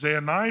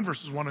 Isaiah 9,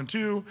 verses 1 and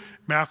 2,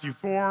 Matthew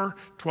 4,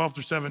 12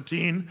 through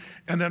 17,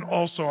 and then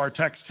also our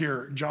text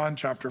here, John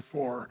chapter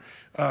 4.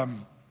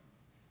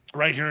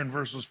 Right here in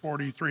verses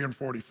 43 and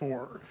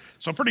 44.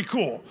 So pretty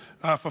cool,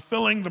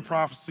 fulfilling the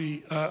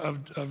prophecy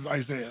of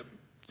Isaiah.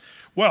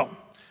 Well,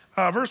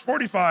 verse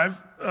 45,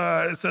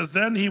 it says,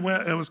 then he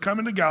went, it was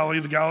coming to Galilee,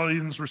 the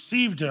Galileans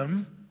received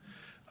him,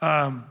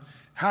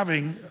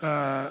 having,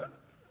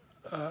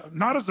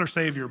 not as their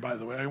savior, by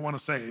the way, I want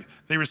to say.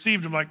 They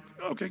received him like,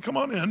 okay, come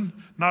on in,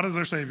 not as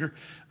their savior,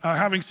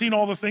 having seen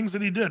all the things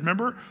that he did.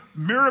 Remember,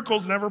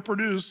 miracles never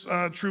produce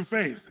true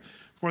faith,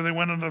 for they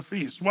went into the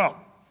feast.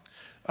 Well,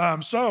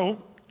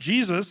 so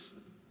Jesus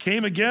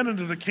came again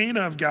into the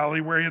Cana of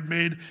Galilee, where he had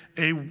made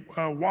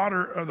the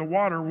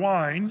water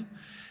wine,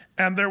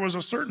 and there was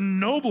a certain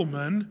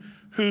nobleman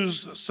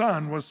whose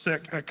son was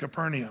sick at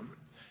Capernaum.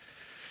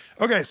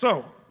 Okay,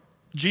 so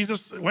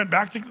Jesus went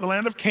back to the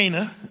land of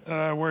Cana,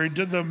 where he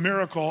did the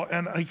miracle,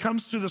 and he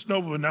comes to this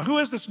nobleman. Now, who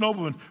is this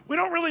nobleman? We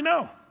don't really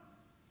know.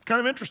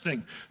 Kind of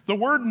interesting. The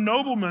word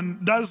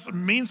nobleman does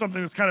mean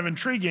something that's kind of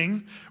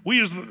intriguing. We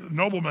use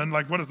nobleman,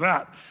 like what is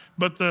that?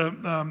 But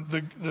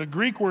the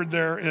Greek word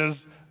there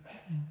is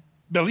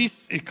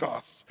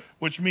belisikos,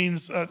 which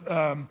means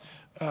of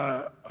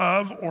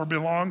or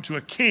belong to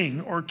a king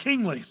or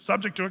kingly,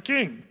 subject to a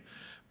king,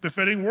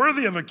 befitting,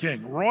 worthy of a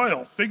king,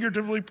 royal,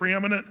 figuratively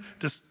preeminent,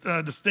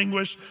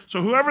 distinguished.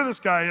 So whoever this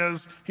guy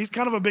is, he's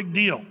kind of a big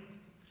deal.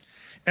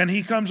 And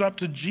he comes up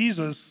to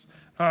Jesus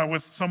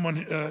with someone,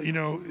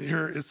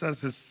 here it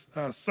says his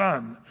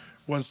son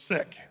was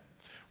sick.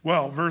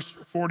 Well, verse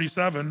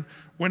 47,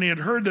 when he had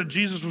heard that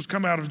Jesus was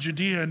come out of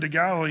Judea into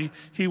Galilee,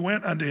 he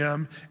went unto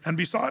him and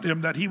besought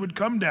him that he would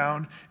come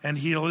down and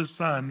heal his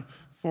son,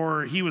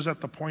 for he was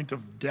at the point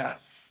of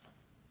death.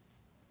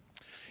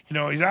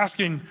 He's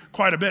asking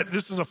quite a bit.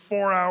 This is a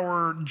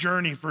 4-hour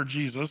journey for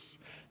Jesus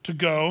to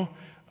go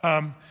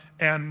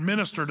and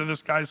minister to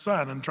this guy's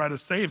son and try to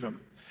save him.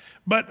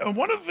 But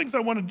one of the things I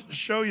wanted to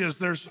show you is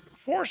there's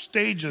 4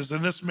 stages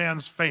in this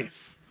man's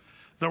faith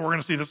that we're going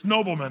to see, this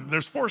nobleman.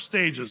 There's 4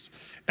 stages.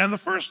 And the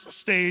first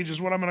stage is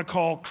what I'm going to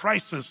call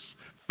crisis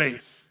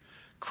faith.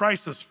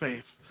 Crisis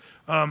faith.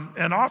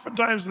 And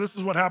oftentimes this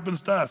is what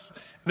happens to us.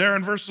 There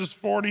in verses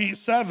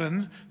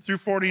 47 through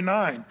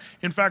 49.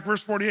 In fact,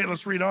 verse 48,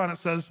 let's read on. It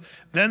says,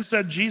 then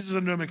said Jesus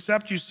unto him,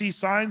 except you see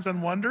signs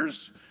and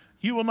wonders,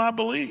 you will not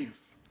believe.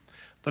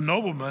 The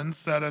nobleman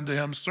said unto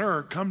him,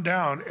 sir, come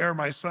down ere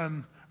my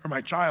son or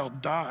my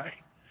child die.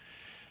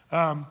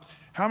 How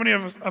many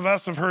of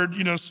us have heard,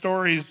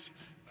 stories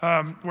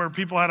where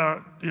people had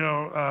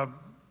a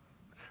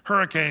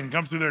hurricane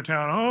come through their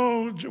town?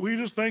 Oh, we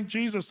just thank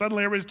Jesus.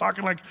 Suddenly everybody's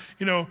talking like,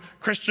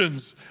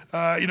 Christians,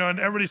 and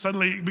everybody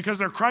suddenly, because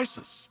they're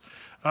crisis.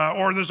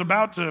 Or there's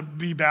about to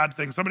be bad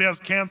things. Somebody has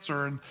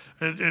cancer, and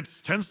it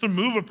tends to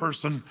move a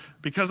person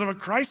because of a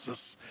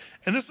crisis.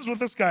 And this is what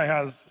this guy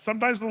has.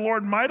 Sometimes the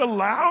Lord might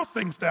allow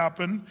things to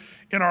happen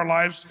in our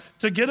lives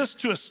to get us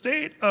to a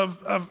state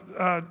of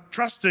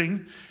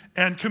trusting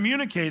and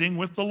communicating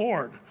with the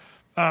Lord.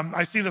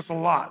 I see this a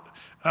lot.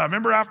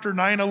 Remember after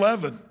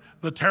 9/11,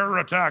 the terror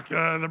attack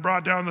that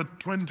brought down the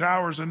Twin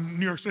Towers in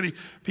New York City,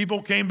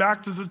 people came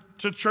back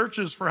to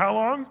churches for how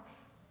long?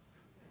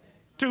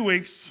 2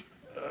 weeks.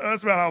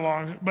 That's about how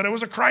long. But it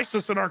was a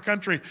crisis in our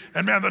country.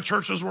 And man, the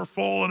churches were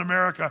full in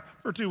America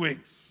for 2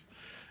 weeks.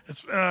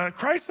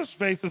 Crisis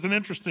faith is an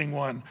interesting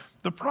one.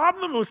 The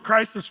problem with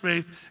crisis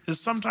faith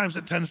is sometimes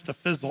it tends to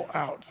fizzle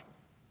out.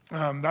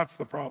 That's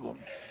the problem.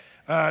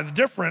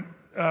 Different,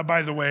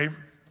 by the way,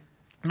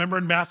 remember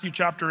in Matthew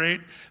chapter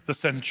 8, the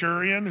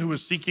centurion who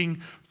was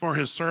seeking for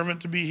his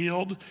servant to be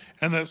healed?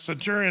 And the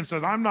centurion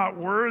says, I'm not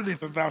worthy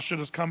that thou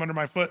shouldest come under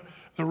my foot,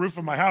 the roof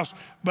of my house,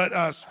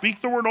 but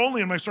speak the word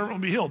only and my servant will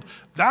be healed.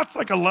 That's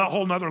like a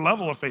whole nother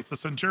level of faith, the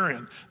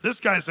centurion. This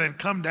guy's saying,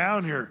 come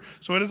down here.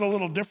 So it is a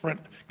little different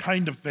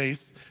kind of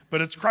faith,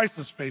 but it's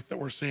crisis faith that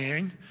we're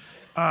seeing.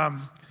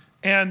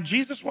 And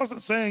Jesus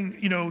wasn't saying,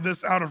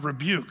 this out of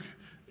rebuke.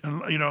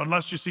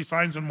 Unless you see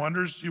signs and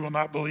wonders, you will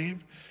not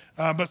believe.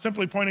 But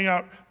simply pointing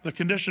out the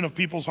condition of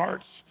people's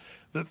hearts,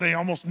 that they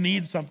almost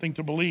need something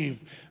to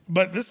believe.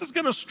 But this is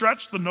going to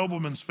stretch the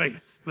nobleman's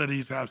faith that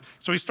he's had.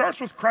 So he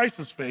starts with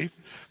crisis faith,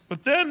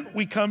 but then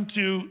we come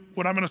to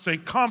what I'm going to say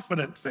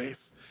confident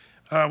faith.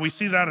 We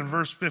see that in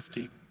verse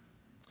 50.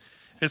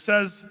 It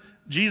says,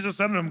 Jesus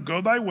said to him, go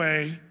thy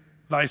way,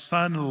 thy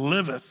son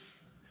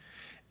liveth.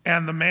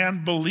 And the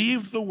man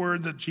believed the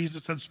word that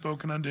Jesus had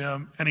spoken unto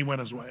him, and he went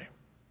his way.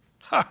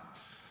 Ha!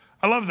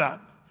 I love that.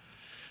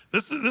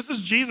 This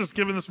is Jesus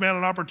giving this man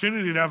an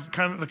opportunity to have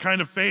the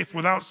kind of faith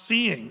without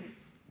seeing.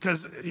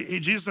 Because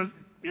Jesus says,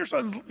 your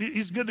son,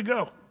 he's good to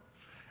go.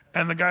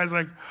 And the guy's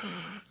like,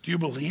 do you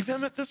believe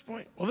him at this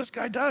point? Well, this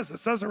guy does. It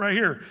says it right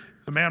here.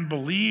 The man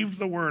believed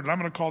the word. And I'm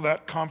going to call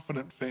that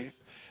confident faith.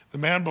 The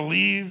man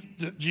believed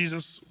that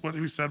Jesus, what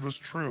he said was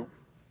true.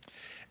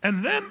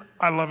 And then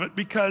I love it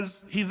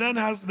because he then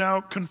has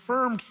now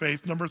confirmed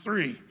faith, number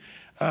 3.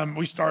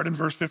 We start in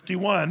verse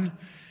 51.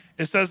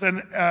 It says,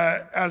 and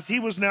as he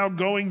was now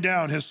going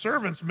down, his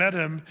servants met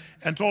him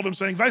and told him,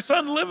 saying, thy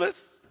son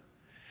liveth.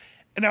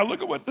 And now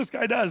look at what this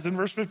guy does in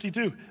verse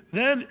 52.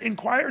 Then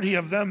inquired he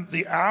of them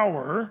the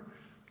hour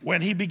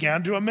when he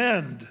began to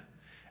amend.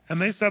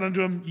 And they said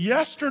unto him,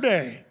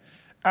 yesterday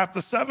at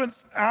the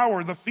 7th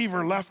hour the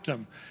fever left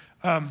him.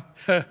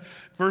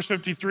 Verse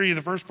 53,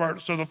 the first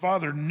part, so the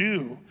father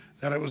knew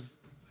that it was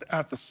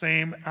at the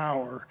same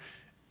hour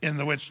in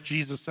the which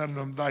Jesus said to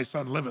him, thy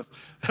son liveth.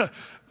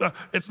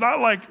 It's not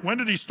like, when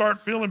did he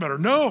start feeling better?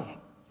 No,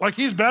 like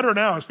he's better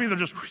now. His fever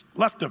just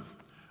left him.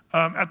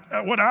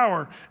 At what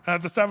hour?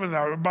 At the 7th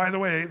hour. By the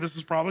way, this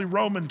is probably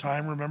Roman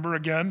time. Remember,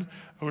 again,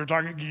 we were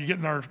talking, you're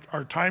getting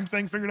our time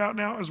thing figured out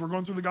now as we're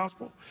going through the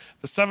gospel.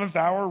 The 7th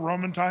hour,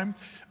 Roman time.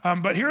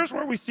 But here's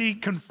where we see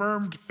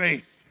confirmed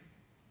faith.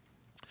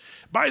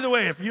 By the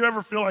way, if you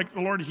ever feel like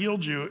the Lord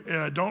healed you,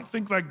 don't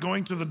think like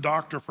going to the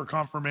doctor for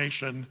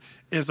confirmation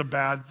is a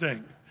bad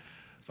thing.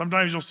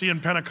 Sometimes you'll see in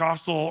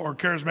Pentecostal or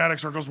charismatic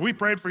circles, we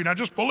prayed for you, now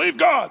just believe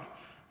God.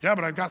 Yeah,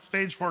 but I've got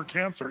stage 4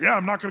 cancer. Yeah,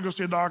 I'm not gonna go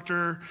see a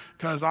doctor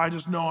because I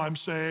just know I'm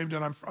saved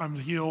and I'm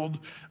healed.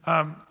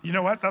 You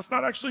know what, that's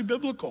not actually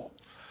biblical.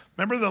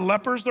 Remember the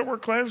lepers that were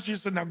cleansed?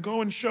 Jesus said, now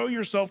go and show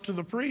yourself to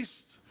the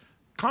priest.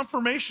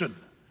 Confirmation.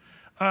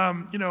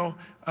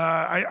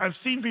 I've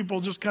seen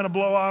people just kind of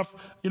blow off,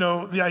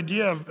 the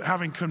idea of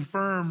having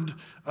confirmed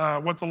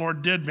what the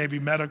Lord did, maybe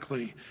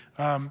medically.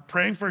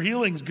 Praying for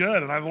healing's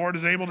good, and the Lord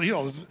is able to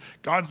heal. It's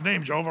God's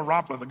name, Jehovah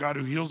Rapha, the God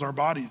who heals our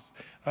bodies.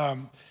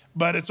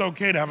 But it's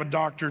okay to have a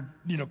doctor,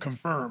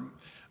 confirm.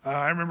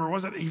 I remember,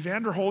 was it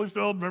Evander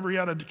Holyfield? Remember he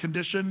had a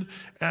condition,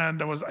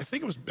 and I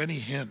think it was Benny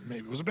Hinn,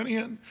 maybe. Was it Benny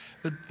Hinn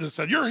that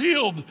said, you're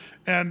healed?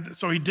 And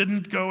so he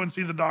didn't go and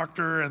see the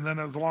doctor, and then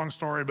it was a long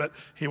story, but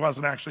he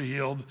wasn't actually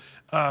healed.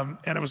 And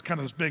it was kind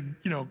of this big,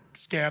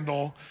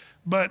 scandal.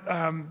 But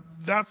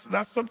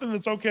that's something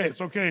that's okay.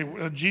 It's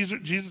okay.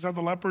 Jesus had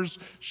the lepers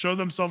show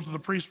themselves to the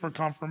priest for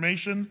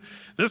confirmation.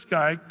 This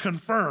guy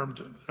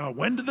confirmed.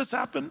 When did this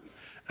happen?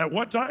 At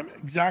what time?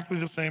 Exactly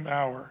the same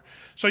hour.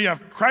 So you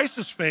have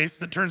crisis faith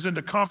that turns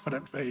into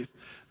confident faith,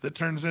 that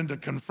turns into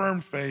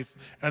confirmed faith,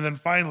 and then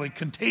finally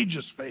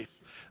contagious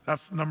faith.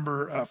 That's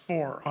number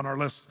 4 on our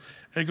list.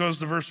 It goes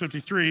to verse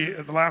 53,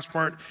 at the last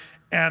part,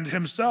 and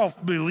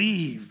himself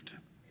believed,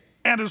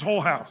 and his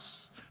whole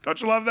house. Don't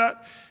you love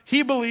that?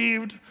 He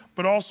believed,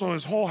 but also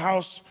his whole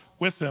house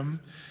with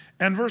him.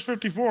 And verse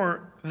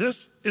 54,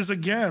 this is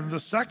again the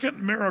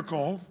second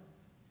miracle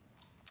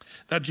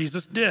that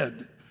Jesus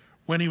did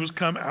when he was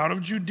come out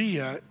of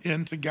Judea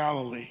into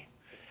Galilee.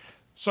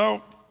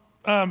 So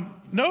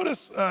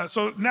notice,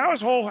 so now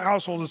his whole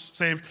household is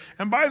saved.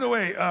 And by the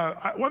way,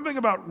 one thing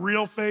about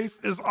real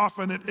faith is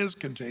often it is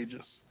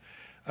contagious.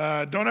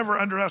 Don't ever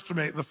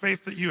underestimate the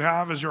faith that you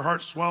have as your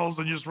heart swells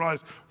and you just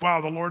realize, wow,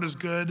 the Lord is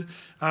good.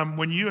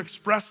 When you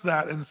express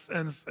that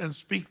and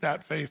speak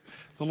that faith,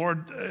 the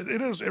Lord,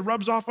 it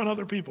rubs off on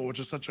other people, which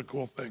is such a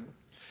cool thing.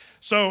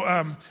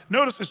 So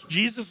notice it's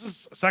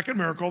Jesus' second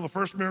miracle. The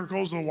first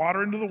miracle is the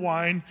water into the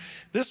wine.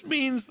 This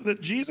means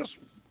that Jesus,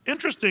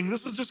 interesting,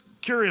 this is just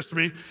curious to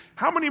me.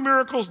 How many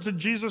miracles did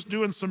Jesus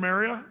do in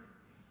Samaria?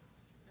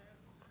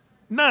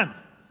 None.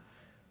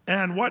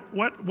 And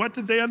what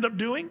did they end up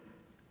doing?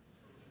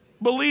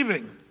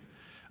 Believing.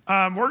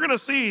 We're going to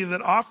see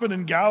that often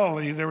in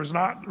Galilee, there was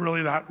not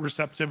really that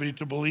receptivity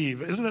to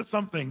believe. Isn't it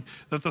something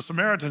that the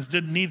Samaritans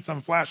didn't need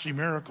some flashy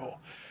miracle?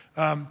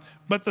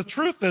 But the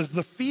truth is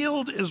the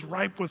field is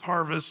ripe with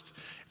harvest,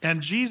 and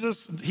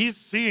Jesus,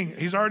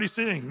 he's already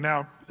seeing.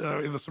 Now,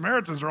 the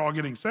Samaritans are all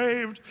getting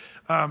saved,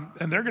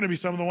 and they're going to be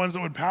some of the ones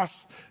that would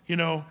pass,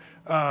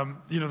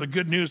 the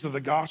good news of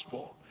the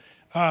gospel.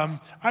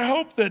 I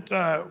hope that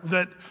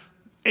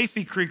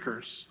Athey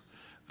Creekers,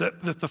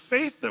 that the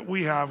faith that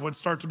we have would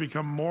start to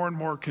become more and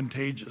more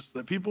contagious,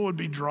 that people would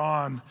be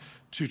drawn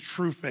to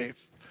true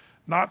faith.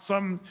 Not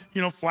some,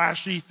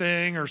 flashy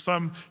thing or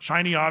some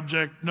shiny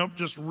object. Nope,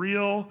 just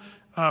real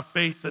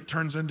faith that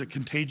turns into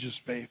contagious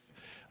faith.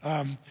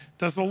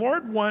 Does the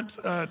Lord want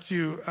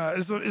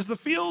is the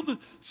field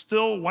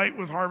still white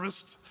with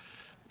harvest?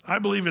 I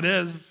believe it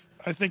is.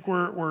 I think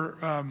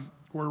we're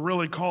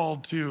really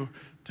called to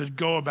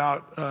go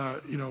about,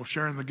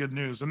 sharing the good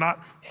news and not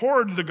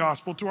hoard the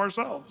gospel to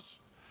ourselves.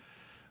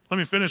 Let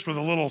me finish with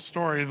a little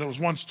story that was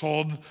once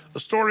told, the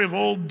story of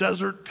old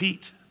Desert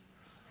Pete.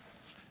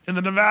 In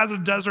the Nevada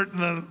desert in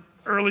the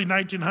early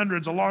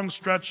 1900s, a long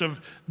stretch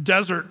of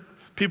desert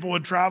people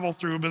would travel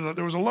through, but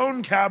there was a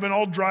lone cabin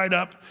all dried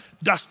up,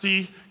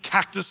 dusty,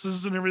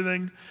 cactuses and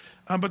everything.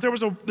 But there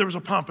was a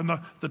pump, and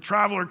the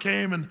traveler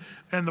came,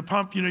 and the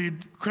pump,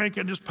 you'd crank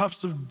it and just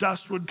puffs of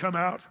dust would come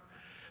out.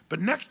 But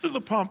next to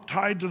the pump,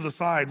 tied to the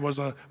side, was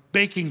a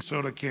baking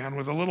soda can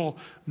with a little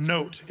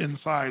note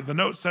inside. The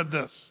note said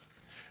this: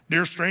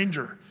 "Dear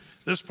stranger,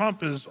 this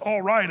pump is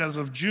all right as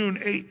of June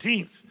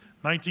 18th,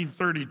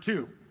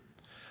 1932.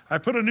 I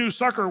put a new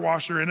sucker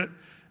washer in it,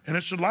 and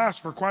it should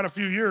last for quite a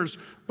few years,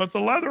 but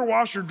the leather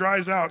washer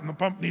dries out and the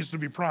pump needs to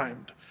be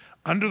primed.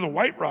 Under the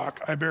white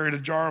rock, I buried a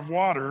jar of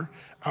water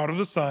out of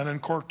the sun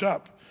and corked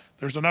up.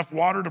 There's enough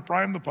water to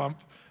prime the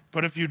pump,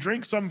 but if you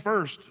drink some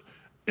first,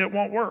 it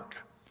won't work.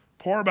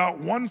 Pour about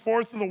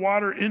 1/4 of the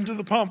water into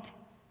the pump.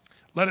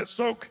 Let it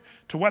soak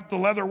to wet the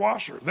leather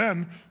washer.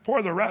 Then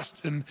pour the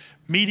rest in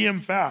medium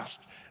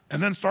fast,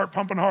 and then start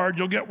pumping hard.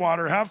 You'll get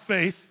water. Have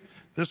faith.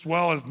 This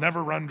well has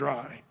never run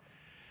dry.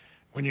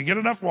 When you get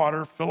enough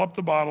water, fill up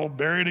the bottle,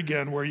 bury it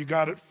again where you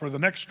got it for the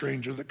next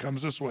stranger that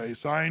comes this way.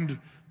 Signed,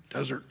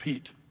 Desert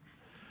Pete."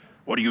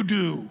 What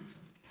do?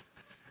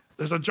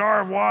 There's a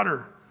jar of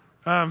water.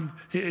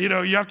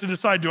 You have to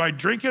decide, do I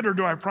drink it or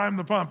do I prime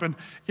the pump? And,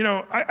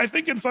 I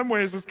think in some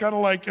ways it's kind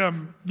of like,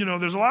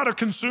 there's a lot of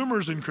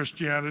consumers in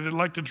Christianity that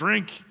like to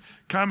drink,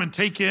 come and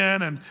take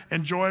in and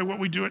enjoy what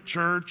we do at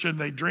church, and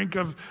they drink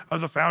of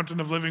the fountain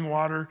of living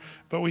water,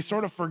 but we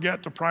sort of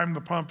forget to prime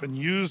the pump and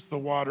use the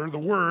water, the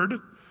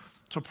word,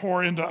 to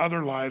pour into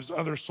other lives,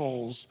 other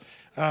souls.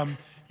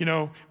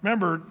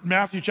 Remember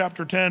Matthew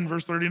chapter 10,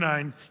 verse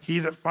 39, "He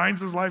that finds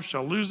his life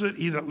shall lose it.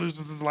 He that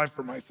loses his life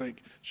for my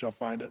sake shall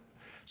find it."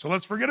 So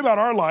let's forget about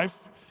our life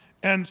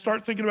and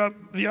start thinking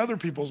about the other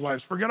people's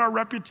lives. Forget our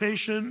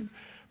reputation,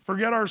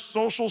 forget our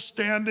social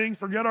standing,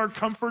 forget our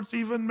comforts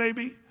even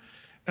maybe,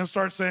 and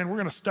start saying, we're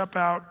going to step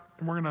out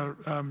and we're going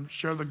to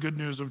share the good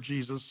news of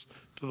Jesus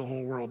to the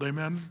whole world.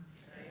 Amen?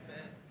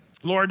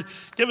 Lord,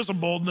 give us a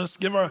boldness,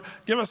 give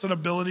us an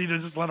ability to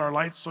just let our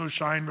light so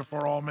shine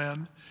before all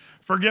men.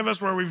 Forgive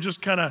us where we've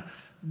just kind of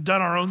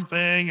done our own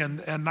thing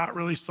and not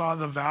really saw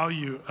the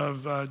value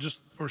of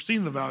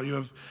seen the value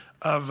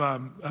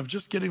of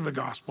just getting the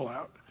gospel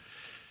out.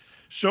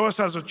 Show us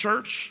as a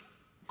church,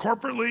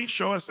 corporately,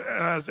 show us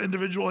as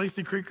individual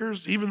Athey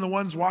Creekers, even the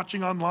ones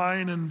watching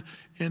online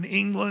in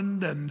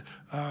England and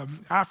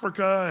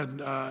Africa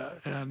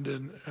and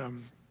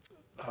in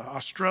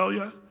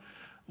Australia.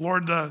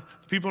 Lord, the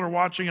people who are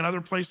watching in other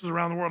places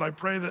around the world, I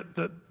pray that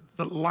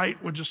the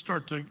light would just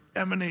start to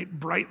emanate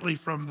brightly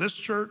from this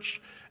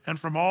church and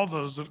from all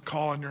those that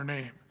call on your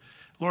name.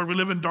 Lord, we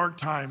live in dark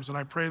times, and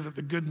I pray that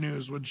the good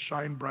news would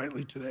shine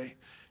brightly today.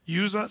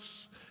 Use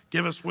us,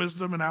 give us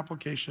wisdom and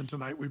application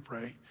tonight, we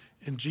pray.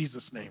 In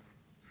Jesus' name,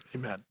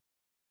 amen.